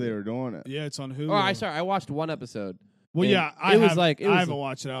haven't know seen they it. were doing it. Yeah, it's on Hulu. Oh, I watched one episode. Well, and yeah, it was like- it I was- haven't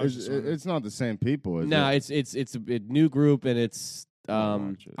watched it. I was It's, just wondering. it's not the same people, is No, it? it's a new group, and it's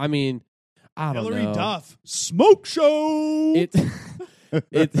watch it. I mean, I don't Hillary know. Duff smoke show. It's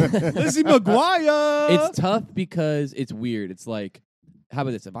it's Lizzie McGuire. it's tough because it's weird. It's like, how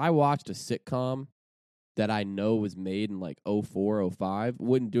about this? If I watched a sitcom that I know was made in like 04, 05,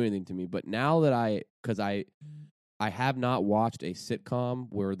 wouldn't do anything to me. But now that because I have not watched a sitcom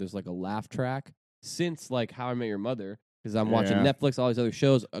where there's like a laugh track since like How I Met Your Mother, because I'm watching Yeah. Netflix, all these other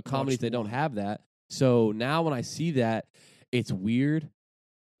shows, comedies, Watched they don't one. have that. So now when I see that, it's weird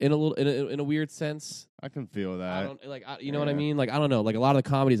in a weird sense. I can feel I that. don't you know what I Yeah. mean? Like I don't know. Like a lot of the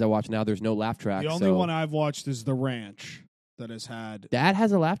comedies I watch now, there's no laugh track. the only so- one I've watched is The Ranch that has had. that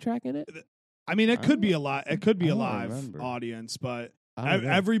has a laugh track in it. I mean, it I could be a don't- lot. It could be I a don't live remember. audience, but I don't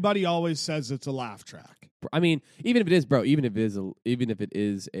know. everybody always says it's a laugh track. I mean, even if it is, bro, even if it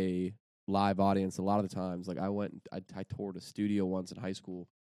is a live audience, a lot of the times, like I toured a studio once in high school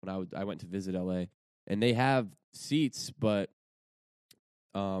when I went to visit LA, and they have seats, but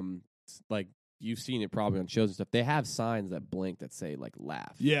like you've seen it probably on shows and stuff. They have signs that blink that say like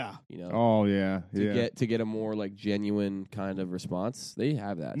laugh. Yeah. You know, Oh yeah, yeah. to get a more like genuine kind of response. They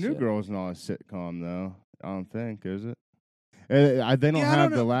have that. New shit. Girl's not a sitcom though. I don't think, is it? They don't Yeah, I have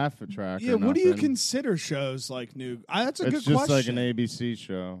don't the know. laugh track. Yeah. or What do you nothing. consider shows like New? That's a It's good just question. like an ABC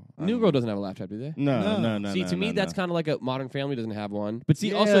show. I New don't Girl know. doesn't have a laugh track, do they? No, No. no. See, to me, no, that's no. kind of like a Modern Family doesn't have one. But see,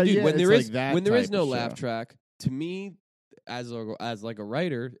 Yeah, also, dude, yeah, when it's there is like that when there is type no of laugh show. track, to me, as like a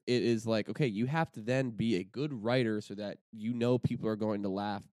writer, it is like, okay, you have to then be a good writer so that you know people are going to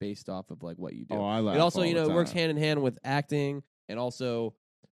laugh based off of like what you do. Oh, I laugh. And also, all you know, the it works time. hand in hand with acting, and also,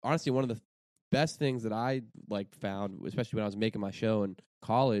 honestly, one of the best things that I like found, especially when I was making my show in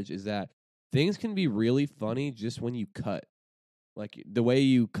college, is that things can be really funny just when you cut. Like the way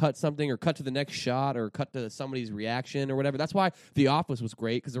you cut something or cut to the next shot or cut to somebody's reaction or whatever. That's why The Office was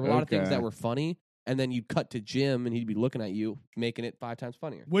great, because there were a lot of things Okay. that were funny, and then you'd cut to Jim and he'd be looking at you, making it 5 times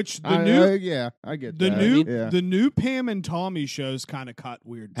funnier. Which the I new get the that. new Yeah. the new Pam and Tommy shows kind of cut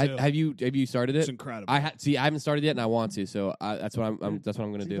weird too. Have you started It's it? incredible. I haven't started yet, and I want to. So that's what that's what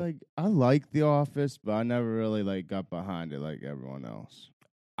I'm gonna See, do. like, I like The Office, but I never really like got behind it like everyone else.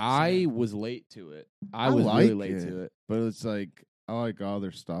 I was late to it. I I was like really late it. to it. But it's like I like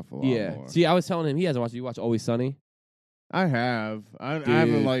other stuff a lot Yeah. more. See, I was telling him he hasn't watched. You watch Always Sunny? I have. I Dude,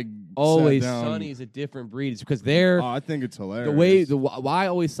 haven't like Always sat down. Sunny is a different breed. It's because they're Oh, I think it's hilarious. the way why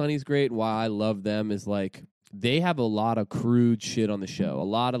Always Sunny's great and why I love them is like they have a lot of crude shit on the show. A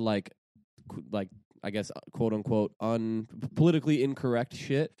lot of like I guess quote unquote politically incorrect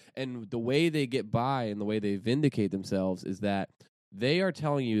shit. And the way they get by and the way they vindicate themselves is that they are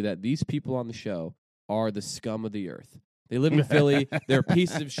telling you that these people on the show are the scum of the earth. They live in Philly. They're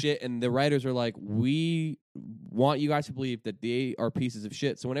pieces of shit, and the writers are like, we want you guys to believe that they are pieces of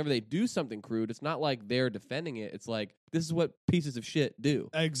shit. So whenever they do something crude, it's not like they're defending it. It's like, this is what pieces of shit do.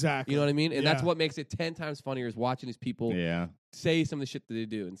 exactly. You know what I mean? And that's Yeah. what makes it 10 times funnier is watching these people Yeah. say some of the shit that they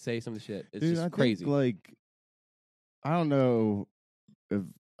do and say some of the shit. It's Dude, just I crazy. Think, like, I don't know if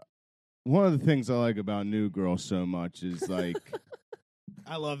one of the things I like about New Girl so much is like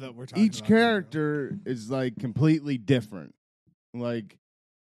I love that we're talking each about New Girl. character is like completely different. Like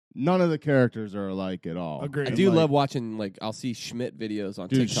none of the characters are alike at all. Agreed. I And, do like, love watching, like, I'll see Schmidt videos on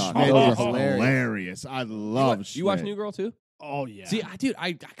dude, TikTok. Schmidt Those is are hilarious. hilarious. I love You watch Schmidt. New Girl too? Oh yeah. See,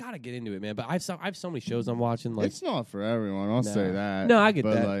 I gotta get into it, man. But I have so many shows I'm watching. Like, it's not for everyone. I'll say No. that. No, I get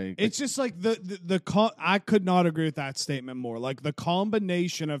but that. Like, it's just like I could not agree with that statement more. Like the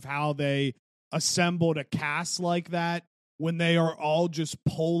combination of how they assembled a cast like that when they are all just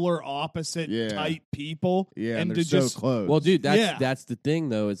polar opposite Yeah. type people. yeah, and and to they're so just close. well, dude, Yeah. that's the thing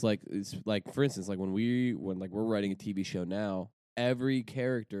though. It's like for instance, like when we're writing a TV show now, every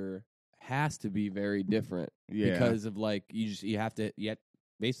character has to be very different yeah, because of like you have to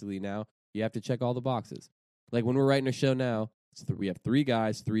basically now you have to check all the boxes. Like when we're writing a show now, we have 3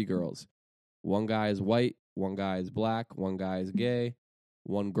 guys, 3 girls. One guy is white, one guy is black, one guy is gay,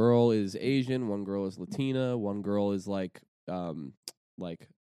 one girl is Asian, one girl is Latina, one girl is like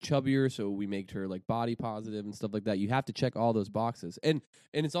chubbier, so we make her like body positive and stuff like that. You have to check all those boxes, and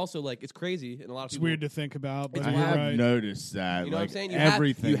it's also like it's crazy, and a lot of It's people, weird to think about, but It's I you're have right. noticed that. you know like, what I'm saying?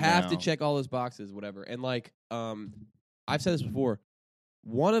 everything you have to now. check all those boxes, whatever. And like I've said this before,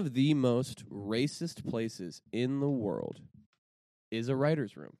 one of the most racist places in the world is a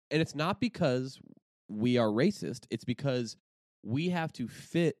writer's room, and it's not because we are racist. It's because we have to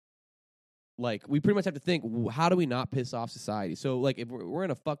fit. Like, we pretty much have to think, how do we not piss off society? So, like, if we're in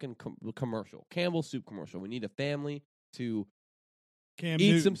a fucking commercial, Campbell's soup commercial, we need a family to Cam eat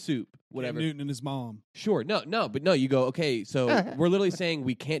Newton, some soup, Cam whatever. Newton and his mom. Sure. But no, you go, okay, so we're literally saying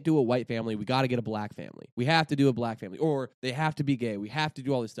we can't do a white family. We got to get a black family. We have to do a black family. Or they have to be gay. We have to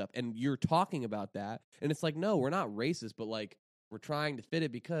do all this stuff. And you're talking about that. And it's like, no, we're not racist, but, like, we're trying to fit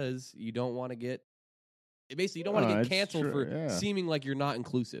it because you don't want to get... Basically, you don't want to get it's canceled true, for yeah. seeming like you're not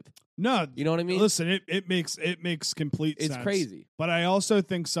inclusive. No, You know what I mean? listen, it makes complete It's sense. crazy. But I also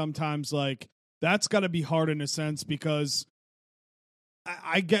think sometimes like that's got to be hard in a sense because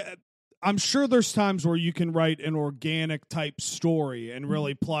I'm sure there's times where you can write an organic type story and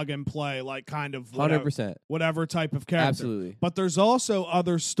really plug and play like kind of 100%. whatever type of character. Absolutely. But there's also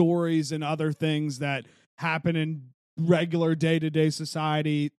other stories and other things that happen in regular day-to-day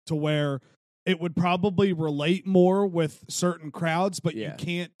society to where it would probably relate more with certain crowds, but you Yeah.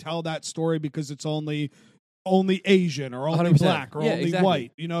 can't tell that story because it's only Asian or only 100%. black or Yeah, only exactly.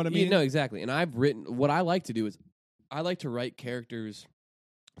 white. You know what I mean? No, exactly. And I've written, what I like to do is I like to write characters.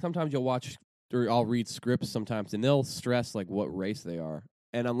 Sometimes you'll watch, or I'll read scripts sometimes, and they'll stress like what race they are.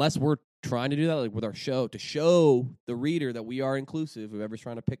 And unless we're trying to do that, like with our show, to show the reader that we are inclusive, whoever's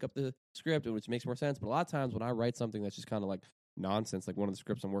trying to pick up the script, which makes more sense. But a lot of times when I write something that's just kind of like nonsense, like one of the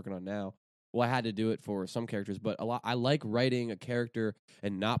scripts I'm working on now, well, I had to do it for some characters, but I like writing a character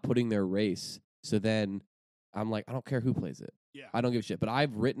and not putting their race. So then I'm like, I don't care who plays it. Yeah. I don't give a shit. But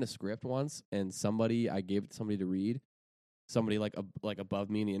I've written a script once, and I gave it to somebody to read, somebody like above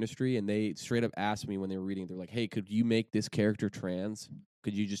me in the industry, and they straight up asked me when they were reading, they're like, hey, could you make this character trans?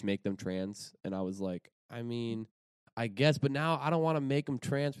 Could you just make them trans? And I was like, I mean, I guess, but now I don't want to make them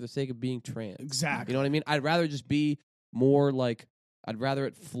trans for the sake of being trans. Exactly. You know what I mean? I'd rather just be more like, I'd rather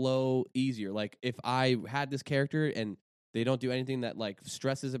it flow easier. Like if I had this character and they don't do anything that like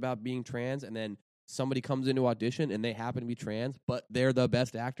stresses about being trans, and then somebody comes into audition and they happen to be trans, but they're the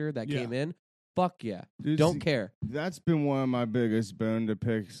best actor that came in, fuck yeah. Dude, Don't see, care. That's been one of my biggest bone to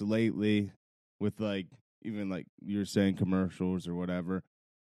picks lately with like even like you're saying commercials or whatever.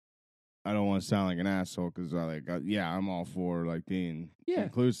 I don't want to sound like an asshole because I'm all for like being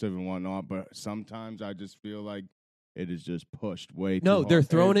inclusive and whatnot, but sometimes I just feel like it is just pushed way too hard. They're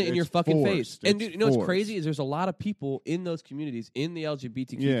throwing it in It's your fucking face. forced. And dude, you know what's forced. crazy is there's a lot of people in those communities, in the LGBTQ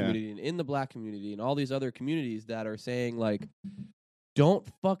community, and in the black community, and all these other communities that are saying like, don't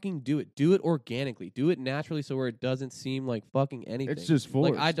fucking do it. Do it organically. Do it naturally, so where it doesn't seem like fucking anything. It's just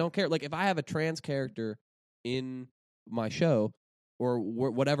forced. Like I don't care. Like if I have a trans character in my show or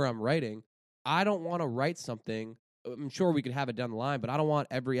whatever I'm writing, I don't want to write something. I'm sure we could have it down the line, but I don't want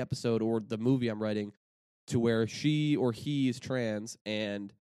every episode or the movie I'm writing to where she or he is trans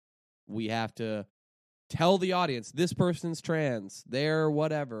and we have to tell the audience this person's trans, they're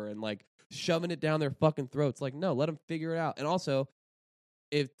whatever, and like shoving it down their fucking throats. Like, no, let them figure it out. And also,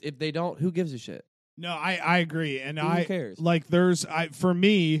 if they don't, who gives a shit? No, I agree, and Who cares? like for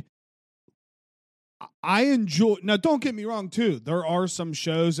me, I enjoy. Now, don't get me wrong, too. There are some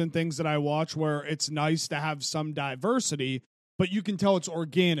shows and things that I watch where it's nice to have some diversity, but you can tell it's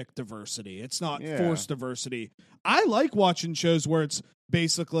organic diversity. It's not forced diversity. I like watching shows where it's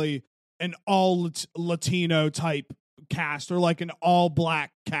basically an all Latino type cast or like an all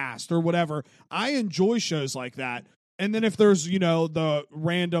black cast or whatever. I enjoy shows like that. And then if there's, the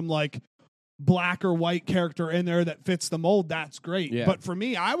random like black or white character in there that fits the mold, that's great. Yeah. But for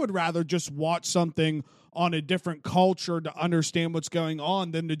me, I would rather just watch something on a different culture to understand what's going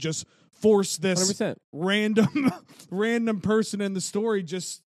on than to just force this 100%. random person in the story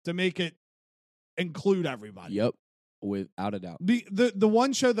just to make it include everybody. Yep, without a doubt. The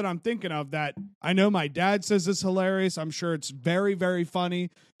one show that I'm thinking of that I know my dad says is hilarious, I'm sure it's very, very funny.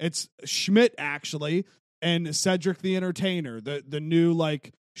 It's Schmidt, actually, and Cedric the Entertainer, the new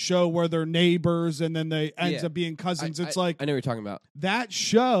like show where they're neighbors and then they ends Yeah. up being cousins. It's I like know what you're talking about. that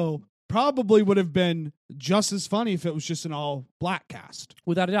show probably would have been just as funny if it was just an all black cast.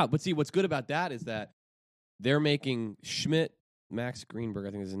 Without a doubt. But see, what's good about that is that they're making Schmidt, Max Greenberg,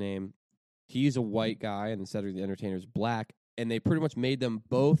 I think is his name. He's a white guy, and Cedric the Entertainer is black, and they pretty much made them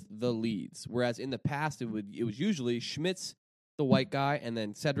both the leads. Whereas in the past, it was usually Schmidt's the white guy, and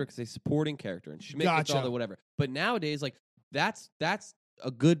then Cedric's a supporting character, and Schmidt gets all Gotcha. the whatever. But nowadays, like that's a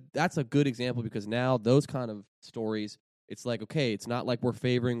good example because now those kind of stories, it's like, okay, it's not like we're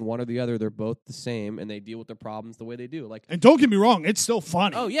favoring one or the other. They're both the same, and they deal with their problems the way they do. Like, And don't get me wrong, it's still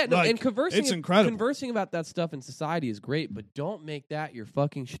funny. oh yeah, no, Like, and conversing, it's incredible. Conversing about that stuff in society is great, but don't make that your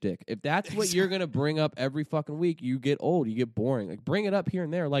fucking shtick. If that's what you're gonna bring up every fucking week, you get old, you get boring. Like, bring it up here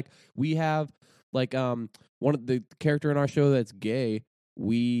and there. Like, we have, like, one of the character in our show that's gay.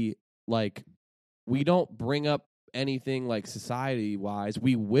 We don't bring up anything like society wise.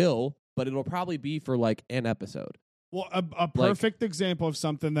 We will, but it'll probably be for like an episode. Well, a perfect example of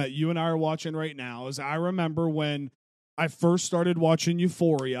something that you and I are watching right now is I remember when I first started watching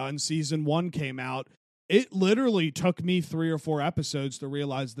Euphoria and season 1 came out. It literally took me 3 or 4 episodes to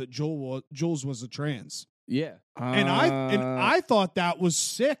realize that Jules was a trans. Yeah. And I thought that was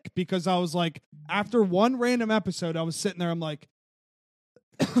sick because I was like, after one random episode, I was sitting there, I'm like,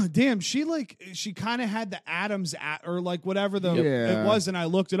 damn, she kind of had the Adams or like whatever it was, and I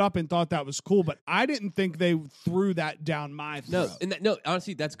looked it up and thought that was cool, but I didn't think they threw that down my throat. No,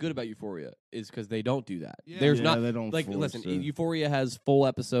 honestly, that's good about Euphoria is because they don't do that. Yeah. There's Yeah, not they don't like force listen, it. Euphoria has full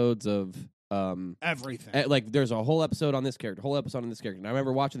episodes of Everything. like there's a whole episode on this character, whole episode on this character. And I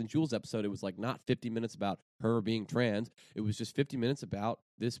remember watching the Jules episode. It was like not 50 minutes about her being trans. It was just 50 minutes about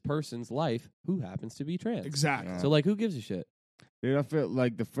this person's life who happens to be trans. Exactly. So like, who gives a shit? Dude, I felt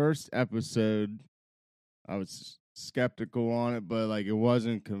like the first episode, I was skeptical on it, but like it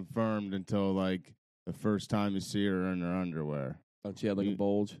wasn't confirmed until like the first time you see her in her underwear. Don't she have like a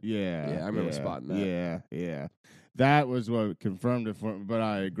bulge? Yeah, Yeah, I remember spotting that. Yeah. That was what confirmed it for me, but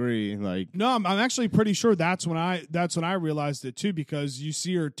I agree. Like, No, I'm actually pretty sure that's when I realized it too, because you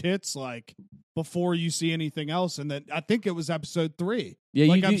see her tits like before you see anything else, and then I think it was episode 3. Yeah,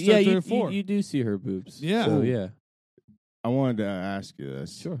 like you do. episode Yeah, 3 or 4. you do see her boobs. Yeah. So, yeah. I wanted to ask you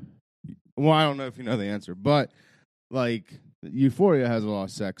this. Sure. Well, I don't know if you know the answer, but like Euphoria has a lot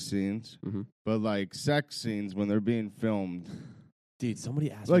of sex scenes, Mhm. but like sex scenes when they're being filmed, Dude, somebody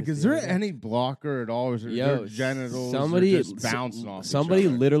asked like, me. is the there other day. any blocker at all? Or is Yo, their genitals somebody are just bouncing off? Somebody each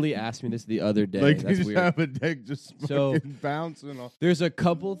other? literally asked me this the other day. like That's you just weird. have a dick just So- fucking bouncing off. There's a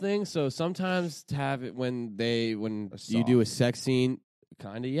couple things. So sometimes to have it when you do a sex scene,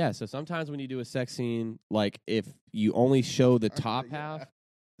 kind of, yeah. So sometimes when you do a sex scene, like if you only show the top half,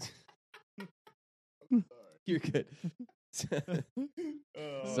 you're good.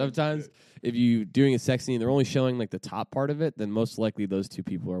 Sometimes if you doing a sex scene, they're only showing like the top part of it, then most likely those two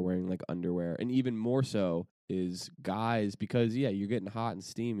people are wearing like underwear. And even more so is guys, because yeah, you're getting hot and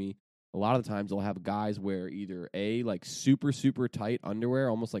steamy. A lot of the times they'll have guys wear either like super, super tight underwear,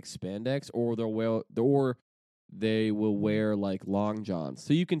 almost like spandex, or they will wear like long johns.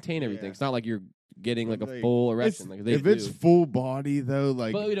 So you contain everything. Yeah. It's not like you're getting like a Like, full erection. Like they if do. it's full body though,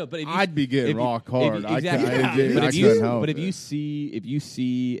 like But if you, I'd be getting if you- rock hard. exactly. Yeah. But if you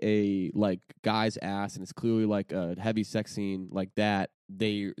see a like guy's ass and it's clearly like a heavy sex scene like that,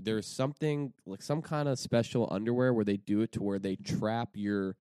 there's something like some kind of special underwear where they do it to where they trap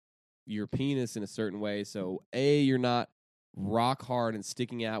your penis in a certain way. So you're not rock hard and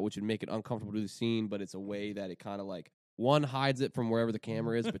sticking out, which would make it uncomfortable to the scene, but it's a way that it kind of like one hides it from wherever the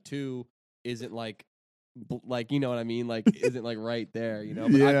camera is, but two isn't like you know what I mean, like isn't like right there, you know.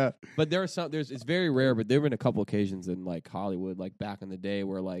 But yeah. but it's very rare, but there have been a couple occasions in like Hollywood, like back in the day,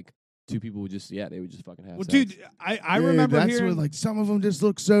 where like two people would just they would just fucking have Well, sex. dude, I remember that's hearing. what, like some of them just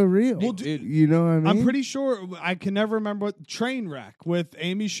look so real. Well, dude, you know what I mean? I'm pretty sure I can never remember what Trainwreck with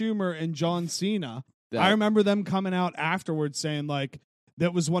Amy Schumer and John Cena. That- I remember them coming out afterwards saying like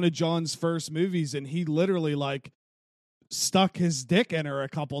that was one of John's first movies, and he literally like stuck his dick in her a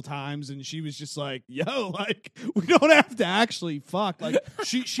couple times, and she was just like, "Yo, like we don't have to actually fuck." Like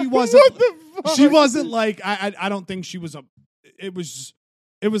she wasn't What the fuck? she wasn't like I don't think she was it was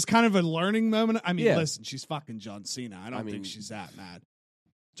it was kind of a learning moment. I mean, Yeah. listen, she's fucking John Cena. I don't mean- think she's that mad.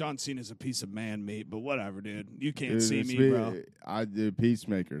 John Cena's a piece of man meat, but whatever, dude. You can't Dude, see me, bro. I do.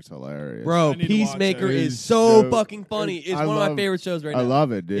 Peacemaker's hilarious. Bro, I need to watch Peacemaker it. is It's so so- fucking funny. It's I one of my love- favorite shows right now. I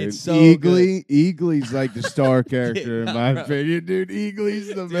love it, dude. It's so Eagly's like the star character in Yeah, my bro. opinion, dude. Eagly's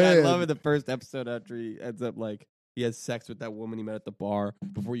the Dude, man. I love it. The first episode after he ends up like he has sex with that woman he met at the bar.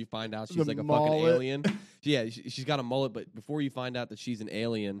 Before you find out she's The like a fucking mullet. alien. Yeah, she's got a mullet, but before you find out that she's an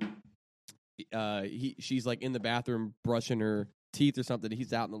alien, she's like in the bathroom brushing her teeth or something.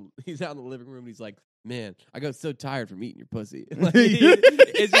 He's out in the living room. And he's like, "Man, I got so tired from eating your pussy." Like,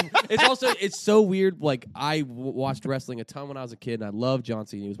 it's so weird. Like I watched wrestling a ton when I was a kid, and I loved John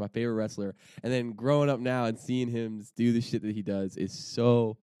Cena. He was my favorite wrestler. And then growing up now and seeing him do the shit that he does is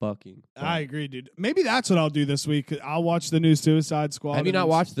so fucking fun. I agree, dude. Maybe that's what I'll do this week. I'll watch the new Suicide Squad. Have you and not then-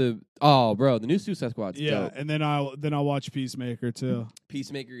 watched the? Oh, bro, the new Suicide Squad's Yeah, dope. and then I'll watch Peacemaker too.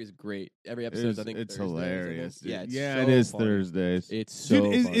 Peacemaker is great. Every episode, I think it's Thursdays, I think. hilarious. dude. Yeah, it's yeah, so it is funny. Thursdays. It's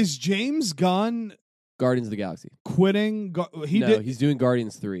so Dude, funny. is James Gunn Guardians of the Galaxy. quitting? He no, did he's doing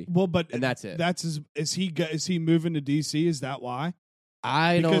Guardians 3, well, but and that's it. That's his. Is he moving to DC? Is that why?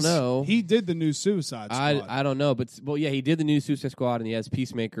 I don't Because know. He did the new Suicide Squad. I don't know, but well, yeah, he did the new Suicide Squad and he has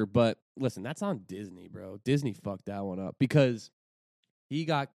Peacemaker. But listen, that's on Disney, bro. Disney fucked that one up because he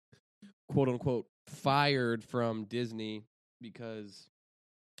got quote unquote fired from Disney because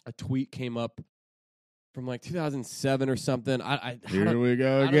a tweet came up from like 2007 or something. I Here don't, we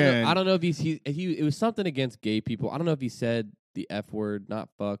go I don't again. know, I don't know if he it was something against gay people. I don't know if he said the F word, not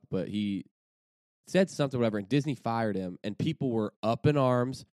fuck, but he said something, whatever, and Disney fired him, and people were up in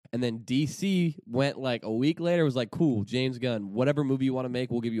arms. And then DC went like a week later, was like, cool, James Gunn, whatever movie you want to make,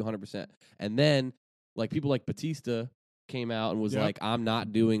 we'll give you 100%. And then like people like Batista came out and was Yep. like, I'm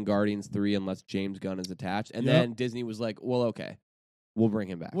not doing Guardians 3 unless James Gunn is attached. And Yep. then Disney was like, well, okay, we'll bring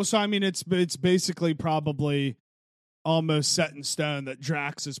him back. Well, so I mean, it's basically probably almost set in stone that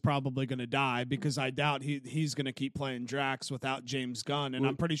Drax is probably going to die because I doubt he's going to keep playing Drax without James Gunn, and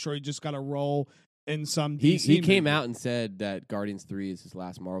I'm pretty sure he just got a role in some DC He came movie. out and said that Guardians 3 is his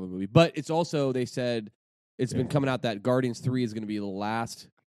last Marvel movie. But it's also, they said, it's been coming out that Guardians 3 is going to be the last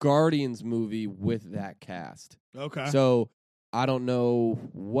Guardians movie with that cast. Okay. So I don't know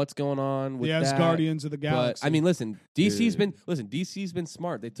what's going on with Yes, that. Guardians of the Galaxy. But I mean, listen, DC's Dude. been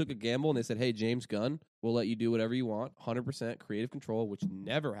smart. They took a gamble and they said, "Hey, James Gunn, we'll let you do whatever you want, 100% creative control," which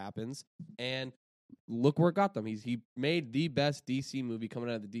never happens. And look where it got them. He made the best DC movie coming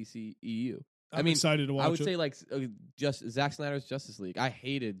out of the DC EU. I'm excited to watch I would it. say like just Zack Snyder's Justice League. I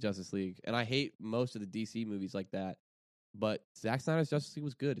hated Justice League, and I hate most of the DC movies like that. But Zack Snyder's Justice League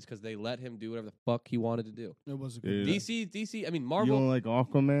was good. It's because they let him do whatever the fuck he wanted to do. It was a good. Dude. DC. I mean, You Marvel. don't like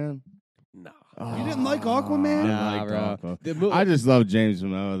Aquaman? No. You didn't like Aquaman? Nah, I like bro. Aquaman. I just love James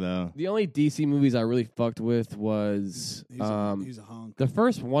Momoa though. The only DC movies I really fucked with was He's a hunk. the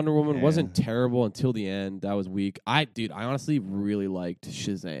first Wonder Woman Yeah. wasn't terrible until the end. That was weak. I honestly really liked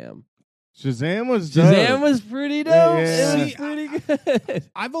Shazam. Shazam was Shazam dope. was pretty dope. Yeah. It was pretty good.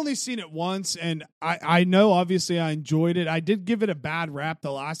 I've only seen it once, and I know obviously I enjoyed it. I did give it a bad rap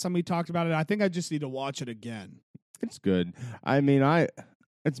the last time we talked about it. I think I just need to watch it again. It's good. I mean,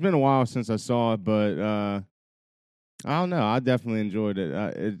 it's been a while since I saw it, but I don't know. I definitely enjoyed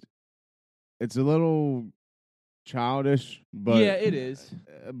it. It's a little childish, but yeah, it is.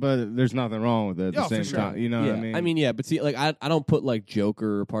 But there's nothing wrong with it at Yeah, the for same sure. time. You know yeah. what I mean? Yeah, but see, like I don't put like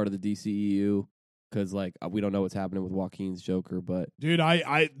Joker part of the DCEU because like we don't know what's happening with Joaquin's Joker, but Dude,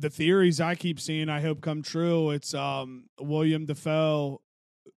 I the theories I keep seeing I hope come true. It's William Dafoe,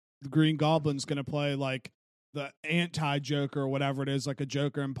 the Green Goblin's gonna play like the anti-Joker or whatever it is, like a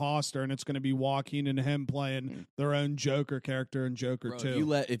Joker imposter, and it's gonna be Joaquin and him playing their own Joker character in Joker bro,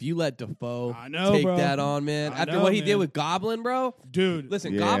 2. if you let Dafoe I know, take bro. that on, man, I after know, what he man. did with Goblin, bro. Dude,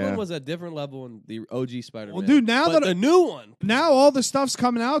 Listen, Yeah. Goblin was a different level in the OG Spider-Man. Well, dude, now but that the new one, now all the stuff's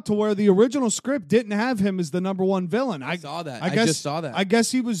coming out to where the original script didn't have him as the number one villain. I saw that. I I guess- just saw that. I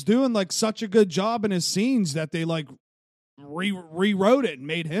guess he was doing like such a good job in his scenes that they like rewrote it and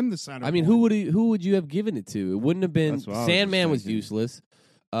made him the center. I mean, point. who would you have given it to? It wouldn't have been That's what I was Sandman just was thinking. useless.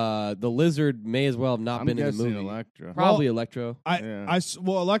 The Lizard may as well have not I'm been in the guessing movie. Elektra. Probably Electro. Yeah.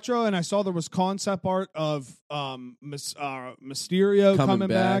 Electro, and I saw there was concept art of Mysterio coming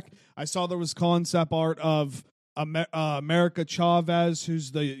back. I saw there was concept art of America Chavez,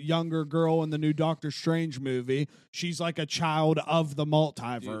 who's the younger girl in the new Doctor Strange movie. She's like a child of the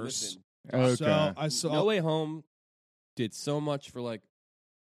multiverse. Dude, listen, Okay. So I saw No Way Home did so much for like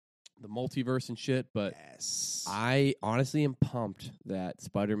the multiverse and shit, but Yes. I honestly am pumped that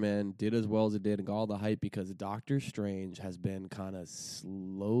Spider-Man did as well as it did and got all the hype because Doctor Strange has been kind of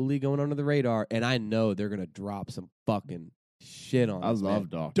slowly going under the radar, and I know they're gonna drop some fucking shit on I us,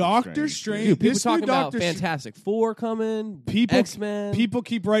 love man. Doctor Strange. Strange. Dude, people This new talking about Doctor Str- Fantastic Four coming, People- X-Men. People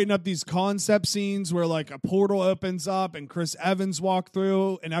keep writing up these concept scenes where like a portal opens up and Chris Evans walk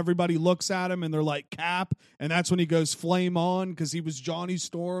through and everybody looks at him and they're like Cap, and that's when he goes flame on because he was Johnny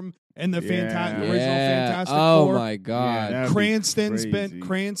Storm in the Yeah. original Fantastic oh Four. my god, Yeah, that'd be Cranston's crazy. been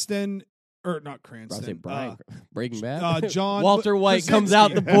Cranston or not I say Cranston. Brian, Breaking Bad. John Walter White comes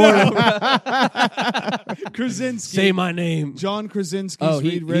out the Krasinski. portal. Krasinski. Say my name. John Krasinski's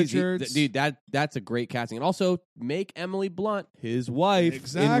Reed Richards. dude, that's a great casting, and also make Emily Blunt his wife in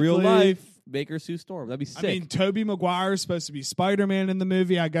Exactly. real life. Make her Sue Storm. That'd be sick. I mean, Tobey Maguire is supposed to be Spider-Man in the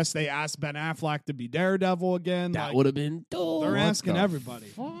movie. I guess they asked Ben Affleck to be Daredevil again. that Like, would have been dope. they're What asking the everybody.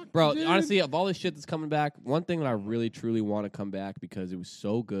 fuck, Bro, dude? honestly, of all the shit that's coming back, one thing that I really truly want to come back because it was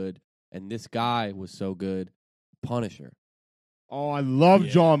so good, and this guy was so good, Punisher. Oh, I love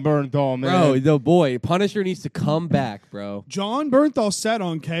Yeah. John Bernthal, man. Bro, the boy, Punisher needs to come back, bro. John Bernthal said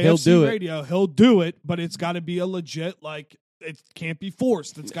on He'll KFC do it. Radio, he'll do it, but it's got to be a legit, like, it can't be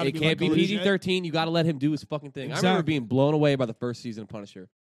forced. It's got to It be can't like be a legit- PG-13. You got to let him do his fucking thing. I remember Exactly. being blown away by the first season of Punisher.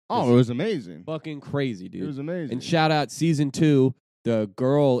 Oh, it was amazing. Fucking crazy, It dude. was amazing. And shout out season 2, the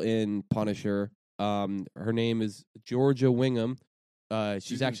girl in Punisher. Her name is Georgia Wingham.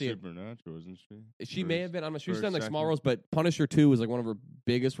 She's in actually Supernatural, isn't she? she For may a- have been. I'm not sure. for She's a done like small second. roles, but Punisher 2 was like one of her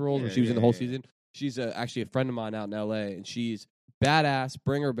biggest roles where Yeah, she was in the yeah, whole yeah. season. She's actually a friend of mine out in L.A. and she's badass.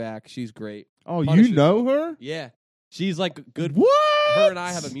 Bring her back. She's great. Oh, Punisher. you know her? Yeah, she's like good. What? Her and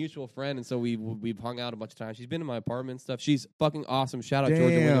I have a mutual friend, and so we've hung out a bunch of times. She's been in my apartment and stuff. She's fucking awesome. Shout out Georgia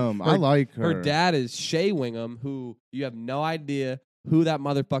Wingham. Damn, I like her. Her dad is Shay Wingham, who you have no idea who that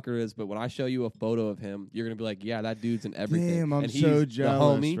motherfucker is, but when I show you a photo of him, you're gonna be like, yeah, that dude's in everything. Damn, I'm and he's so the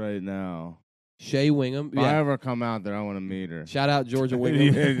jealous homie, right now. Shay Wingham. If I Yeah. ever come out there, I want to meet her. Shout out Georgia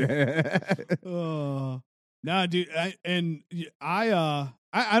Wingham. No, dude, I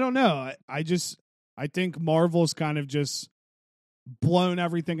don't know. I think Marvel's kind of just blown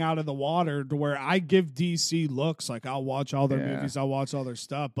everything out of the water to where I give DC looks. Like I'll watch all their Yeah. movies, I'll watch all their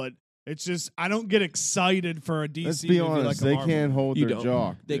stuff, but it's just I don't get excited for a DC Let's be movie honest, like a they Marvel. can't hold You their don't.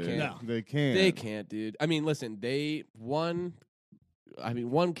 jock. They dude. can't. No. They can't. They can't, dude. I mean, listen, one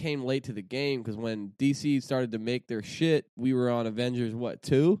came late to the game because when DC started to make their shit, we were on Avengers,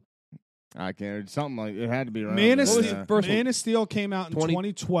 2? I can't. Something like it had to be around. Man of there, What was Steel, the yeah. first one? Man of Steel came out in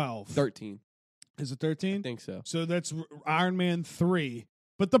 2012. 13. Is it I 13? think so. So that's Iron Man 3.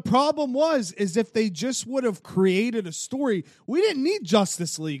 But the problem is if they just would have created a story, we didn't need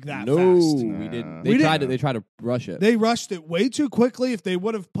Justice League that No, fast. we didn't. We They tried to rush it. They rushed it way too quickly. If they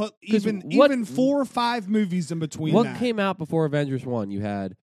would have put 'Cause even 4 or 5 movies in between What that. came out before Avengers 1? You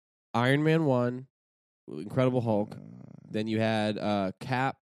had Iron Man 1, Incredible Hulk. Then you had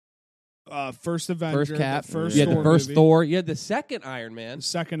Cap, First Avenger, first Cap. the first you had Thor the first movie, Thor. You had the second Iron Man. the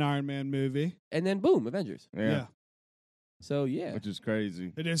second Iron Man movie. And then boom, Avengers. Yeah, So yeah. which is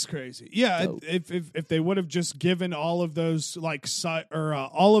crazy. It is crazy. Yeah, Dope. if they would have just given all of those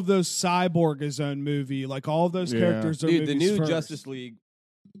all of those Cyborg his own movie, like all of those Yeah. characters, their Dude, the movies new first. Justice League,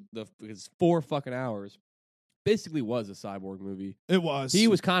 it's 4 fucking hours, basically was a Cyborg movie. It was. He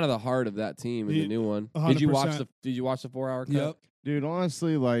was kind of the heart of that team in He- the new one. 100%. Did you watch the 4-hour cut? Yep. Dude,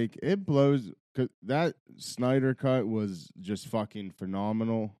 honestly, like it blows. 'Cause that Snyder cut was just fucking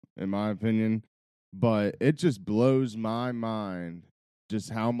phenomenal, in my opinion. But it just blows my mind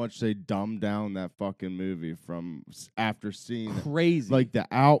just how much they dumbed down that fucking movie from after seeing it. Crazy. Like the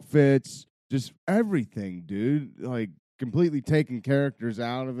outfits, just everything, dude. Like completely taking characters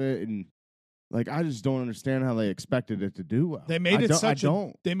out of it, and like I just don't understand how they expected it to do well. They made it I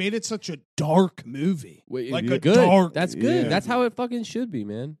don't. They made it such a dark movie. Wait, like yeah, a good. dark. That's good. Yeah. That's how it fucking should be,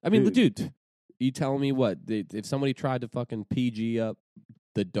 man. I mean, Dude. dude, you telling me what? If somebody tried to fucking PG up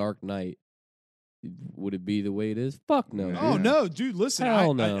The Dark Knight, would it be the way it is? Fuck no. Yeah. Oh dude. no, dude! Listen,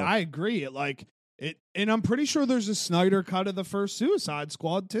 Hell no. I agree. It and I'm pretty sure there's a Snyder cut of the first Suicide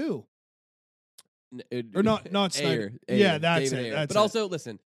Squad too. Or not Snyder. Ayer, Yeah, that's David it, Ayer. that's but it. also,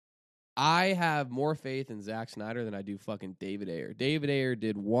 listen, I have more faith in Zack Snyder than I do fucking David Ayer. David Ayer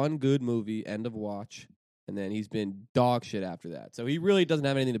did one good movie, End of Watch, and then he's been dog shit after that. So he really doesn't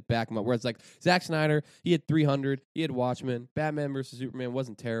have anything to back him up. Whereas like Zack Snyder, he had 300, he had Watchmen, Batman versus Superman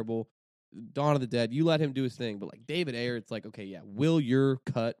wasn't terrible. Dawn of the Dead, you let him do his thing, but like David Ayer, it's like, okay, yeah, will your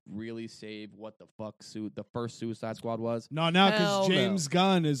cut really save what the fuck the first Suicide Squad was? No, now Hell because no. James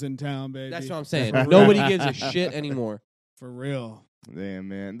Gunn is in town, baby. That's what I'm saying. For Nobody real. gives a shit anymore. For real. Damn,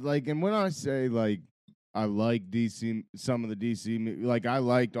 man. Like, and when I say like I like DC, some of the DC, like I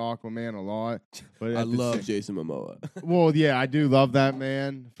liked Aquaman a lot, but I at the love same- Jason Momoa. Well, yeah, I do love that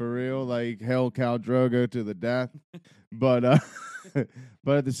man for real. Like hell, Khal Drogo to the death. But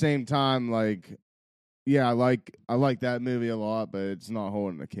but at the same time, like, yeah, I like that movie a lot, but it's not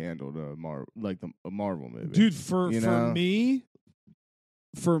holding a candle to a Marvel movie, Dude, for You know? me,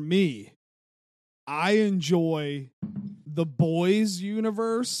 I enjoy the Boys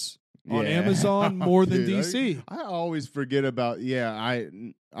universe on Yeah. Amazon more than Dude, DC. I always forget about. Yeah,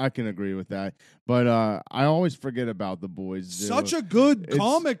 I can agree with that, but I always forget about the boys. dude. Such a good It's-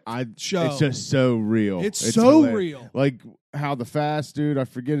 comic I show. It's just so real. It's so hilarious. real. Like how the fast dude, I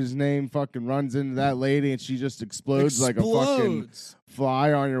forget his name, fucking runs into that lady and she just explodes like a fucking Explodes.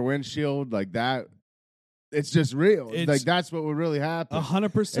 fly on your windshield, like that. It's just real. It's- like that's what would really happen.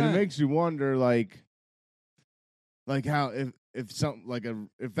 100%. And it makes you wonder, like how if something like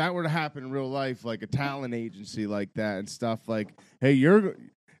if that were to happen in real life, like a talent agency like that and stuff, like, hey, you're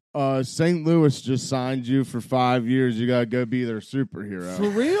St. Louis just signed you for 5 years. You gotta go be their superhero. For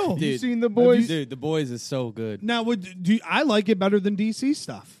real. You Dude, seen the boys? Dude, The Boys is so good. Now, I like it better than DC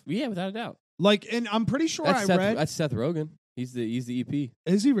stuff. Yeah, without a doubt. Like, and I'm pretty sure That's Seth, read. that's Seth Rogen. He's the EP.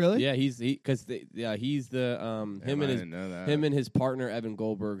 Is he really? Yeah, he's the Damn, him I and his didn't know that. him and his partner Evan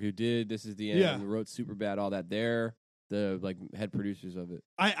Goldberg, who did This Is the End, Yeah. and wrote Superbad, all that. They're the like head producers of it.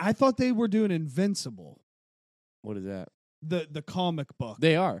 I thought they were doing Invincible, What is that? the comic book.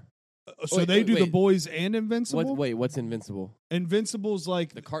 They are. So Wait, they wait, do the wait. Boys and Invincible. What's Invincible? Invincible's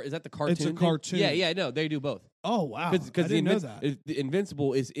like, Is that the cartoon? It's a thing? cartoon. Yeah, no, they do both. oh wow, I Because didn't know that. the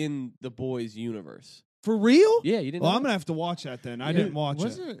Invincible is in the Boys universe. For real? Yeah, you didn't. Well, know I'm that? gonna have to watch that then. I Yeah. didn't watch it.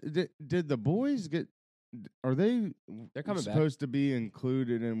 Wasn't did the boys get? Are they? They're coming back. supposed to be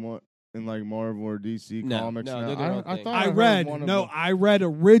included in like Marvel or DC No, comics. no, now? they're their own I thing. thought I heard read one of no. them- I read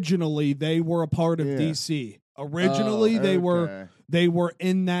originally they were a part of Yeah. DC. Originally they were Okay.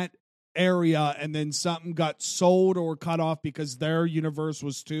 in that area, and then something got sold or cut off because their universe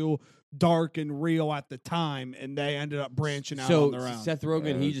was too dark and real at the time, and they ended up branching out So on their own. Seth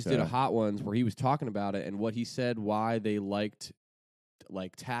Rogen, he just did a Okay. Hot Ones where he was talking about it, and what he said why they liked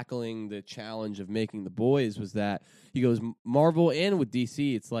like tackling the challenge of making the Boys was that he goes Marvel and with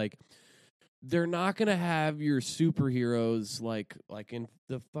DC, it's like they're not gonna have your superheroes like in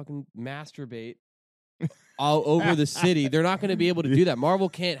the fucking masturbate all over the city. They're not going to be able to do that. Marvel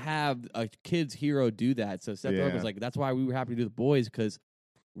can't have a kid's hero do that. So Seth Yeah. Rogen was like, that's why we were happy to do the Boys, because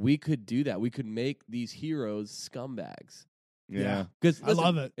we could do that. We could make these heroes scumbags. Yeah. Because I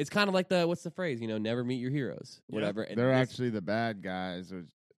love it. It's kind of like what's the phrase? Never meet your heroes, Yeah. whatever. And They're this- actually the bad guys. Which,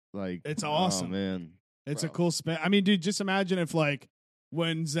 like, It's awesome. Oh, man. It's a Bro. cool spin. I mean, dude, just imagine if like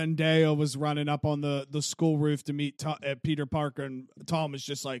when Zendaya was running up on the school roof to meet Peter Parker, and Tom is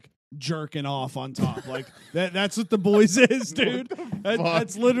just like jerking off on top. Like that's what the Boys is, dude.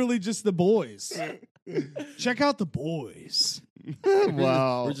 That's literally just the Boys. Check out the Boys.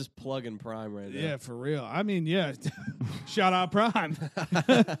 Wow. We're just plugging Prime right now. Yeah, for real. I mean, yeah. Shout out Prime.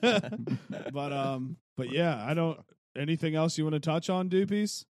 But yeah, I don't. Anything else you want to touch on,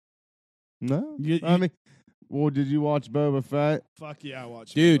 Doopies? No. You- I mean, well, did you watch Boba Fett? Fuck yeah, I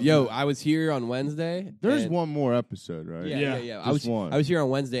watched. Dude, Boba yo, Fett. I was here on Wednesday. There's and- one more episode, right? Yeah. I Just was one. I was here on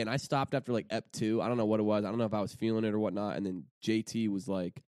Wednesday, and I stopped after like Ep 2. I don't know what it was. I don't know if I was feeling it or whatnot. And then JT was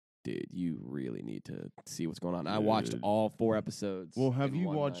like, "Dude, you really need to see what's going on." I watched Dude. all 4 episodes. Well, have in you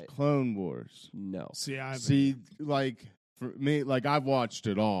one watched night. Clone Wars? No. See, like for me, like I've watched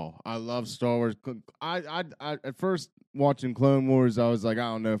it all. I love Star Wars. I at first watching Clone Wars, I was like, I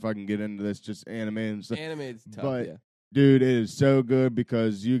don't know if I can get into this just animated and stuff. Animated's tough. But- yeah. Dude, it is so good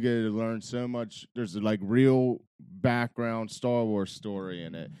because you get to learn so much. There's like real background Star Wars story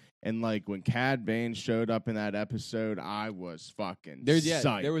in it. And like when Cad Bane showed up in that episode, I was fucking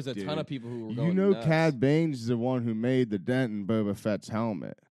psyched, there was a dude. ton of people who were going You know, nuts. Cad Bane's the one who made the dent in Boba Fett's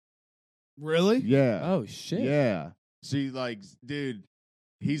helmet. Really? Yeah. Oh shit. Yeah. See, like, dude,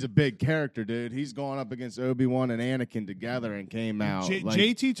 he's a big character, dude. He's gone up against Obi-Wan and Anakin together and came out. like,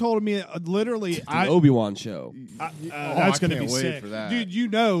 JT told me literally. The Obi-Wan show. That's I going to can't be wait sick, for that. dude. You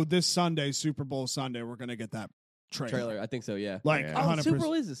know, this Sunday, Super Bowl Sunday, we're going to get that Trailer. I think so, yeah. Like Yeah. Oh, 100%. Super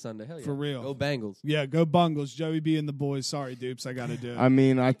Bowl is this Sunday. Hell yeah. For real. Go Bengals. Yeah, go Bungles. Joey B and the boys. Sorry, dupes. I got to do it. I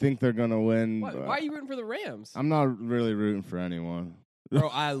mean, I think they're going to win. Why are you rooting for the Rams? I'm not really rooting for anyone. Bro,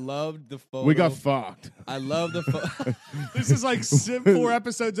 I loved the photo. We got fucked. I love the photo. This is like 4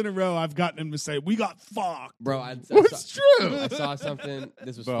 episodes in a row. I've gotten him to say we got fucked. Bro, I What's saw, true? I saw something.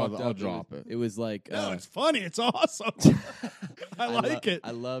 This was Bro, fucked I'll up. drop it. It was like No, it's funny. It's awesome. I like it.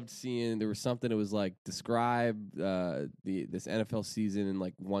 I loved seeing there was something. It was like describe this NFL season in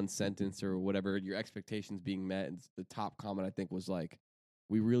like one sentence or whatever. Your expectations being met. And the top comment I think was like,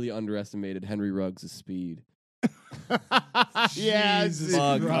 "We really underestimated Henry Ruggs' speed." Yeah, Jesus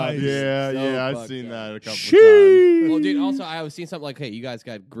Fuck Christ. up. yeah, So yeah. I've fucked seen up. that a couple Sheesh. Well, dude. Also, I was seeing something like, "Hey, you guys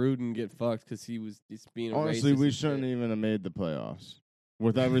got Gruden get fucked because he's being a times. Honestly, racist we and shouldn't shit." even have made the playoffs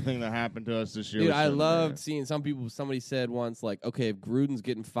with everything that happened to us this year. Dude, we I shouldn't have loved made seeing somebody said once, like, okay, if Gruden's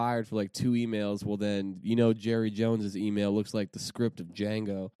getting fired for like 2 emails, well then, Jerry Jones's email looks like the script of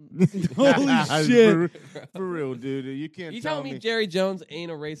Django. it. Holy shit. For real, dude. You can't You tell telling me Jerry Jones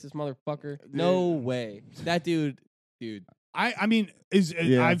ain't a racist motherfucker? No way. That dude. I mean,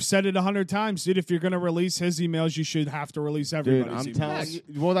 Yeah. I've said it 100 times, dude. If you're gonna release his emails, you should have to release Dude, everybody's I'm emails. telling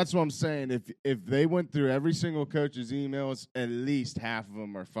you. Well, that's what I'm saying. If they went through every single coach's emails, at least half of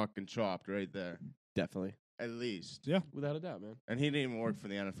them are fucking chopped right there. Definitely. At least. Yeah. Without a doubt, man. And he didn't even work for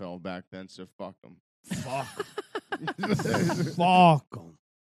the NFL back then, so fuck him. Fuck. Fuck 'em.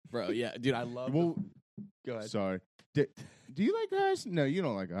 Bro, yeah, dude, I love Well, Go ahead. sorry. Do you like Ohio State? No, you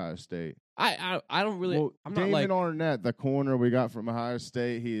don't like Ohio State. I don't really Well, I'm not Damon like Arnett, the corner we got from Ohio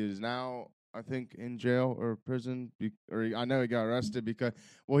State, he is now, I think, in jail or prison. I know he got arrested because,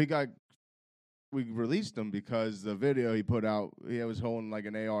 we released him because the video he put out, he was holding like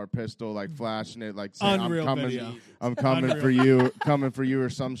an AR pistol, like flashing it, like saying, Unreal "I'm coming, video. I'm coming Unreal. for you, coming for you," or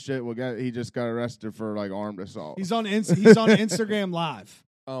some shit. He just got arrested for like armed assault. He's on Instagram Live.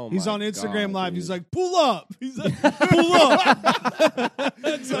 oh He's my on Instagram God, Live. dude. He's like, pull up. He's like, pull up.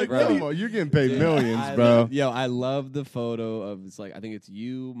 It's like, Bro. Come on, you're getting paid Dude, millions, I bro. I love the photo of it's like I think it's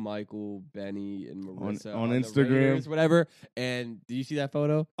you, Michael, Benny, and Marissa on the Instagram. Raiders, whatever. And do you see that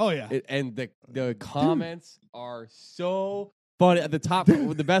photo? oh yeah. And the comments are so funny. At the top,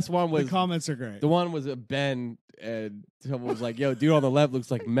 the best one was The comments are great. the one was Ben, and someone was like, "Yo, dude on the left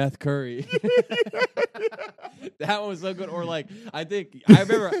looks like Meth Curry." That one was so good. Or like, I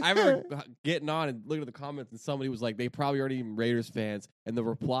remember getting on and looking at the comments, and somebody was like, "They probably aren't even Raiders fans," and the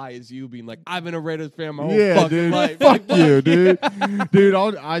reply is you being like, "I've been a Raiders fan my whole Yeah, fucking dude. life." Fuck you, dude. Dude,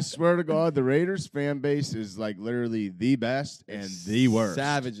 I swear to God, the Raiders fan base is like literally the best and the worst.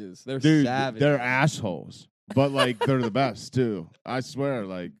 Savages. They're Dude, savages. they're assholes. But like they're the best too. I swear,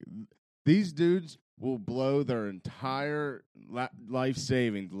 like these dudes will blow their entire life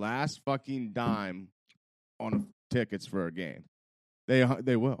savings, last fucking dime on tickets for a game. They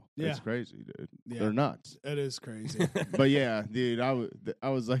will. Yeah. It's crazy, dude. Yeah. They're nuts. It is crazy. But yeah, dude, I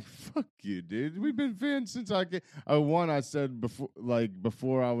was like, fuck you, dude. We've been fans since I said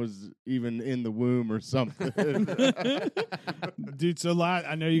before I was even in the womb or something. Dude, so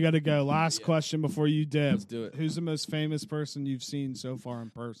I know you got to go. Last question before you dip. Let's do it. Who's the most famous person you've seen so far in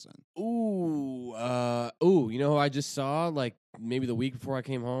person? Ooh, you know who I just saw like maybe the week before I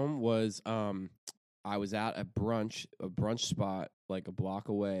came home was I was at a brunch spot like a block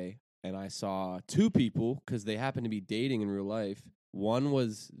away, and I saw 2 people because they happened to be dating in real life. One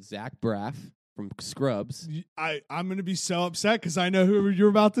was Zach Braff from Scrubs. I'm going to be so upset because I know who you're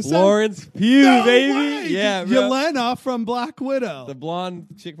about to say. Florence Pugh, No baby. way! Yeah, bro. Yelena from Black Widow. The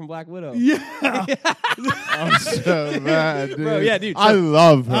blonde chick from Black Widow. Yeah. I'm so mad, dude. Bro, yeah, dude, so- I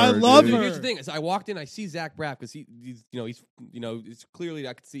love her. I love dude. her. Here's the thing: is I walked in, I see Zach Braff because he's it's clearly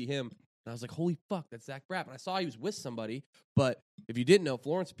I could see him, and I was like, "Holy fuck, that's Zach Braff!" And I saw he was with somebody, but if you didn't know,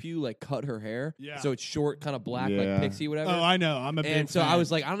 Florence Pugh like cut her hair, Yeah. so it's short, kind of black, Yeah. like pixie, whatever. Oh, I know. I'm a big and so fan. I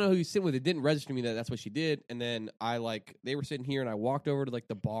was like, I don't know who he's sitting with. It didn't register to me that that's what she did. And then they were sitting here, and I walked over to like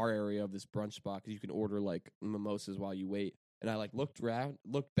the bar area of this brunch spot because you can order like mimosas while you wait. And I like looked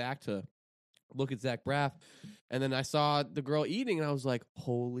back to look at Zach Braff, and then I saw the girl eating, and I was like,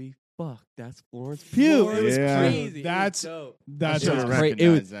 holy fuck, that's Florence Pugh. It was Yeah. crazy. That's- it was dope. That's It was Should've cra-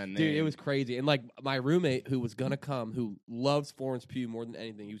 recognized that name. Dude, it was crazy. And like my roommate who was gonna come, who loves Florence Pugh more than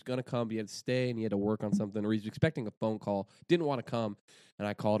anything, he was gonna come, but he had to stay and he had to work on something, or he was expecting a phone call, didn't want to come. And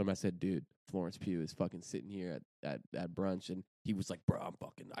I called him, I said, dude, Florence Pugh is fucking sitting here at brunch, and he was like, bro, I gotta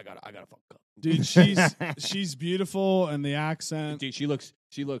fucking come. Dude, she's beautiful, and the accent. Dude, she looks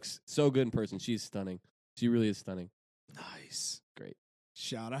so good in person. She's stunning. She really is stunning. Nice. Great.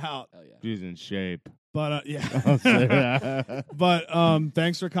 Shout out. Hell yeah. She's in shape. But I'll say yeah. that. But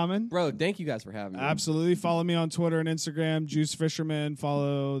thanks for coming. Bro, thank you guys for having me. Absolutely. Follow me on Twitter and Instagram, Juice Fisherman.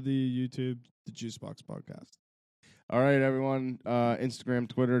 Follow the YouTube, the Juicebox Podcast. All right, everyone. Instagram,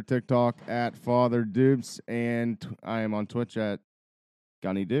 Twitter, TikTok at Father Dupes, and I am on Twitch at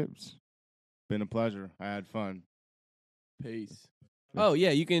Got any dibs? Been a pleasure. I had fun. Peace. Oh,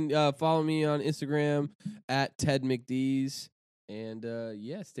 yeah, you can follow me on Instagram at Ted McDees. And,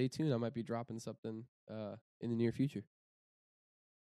 yeah, stay tuned. I might be dropping something in the near future.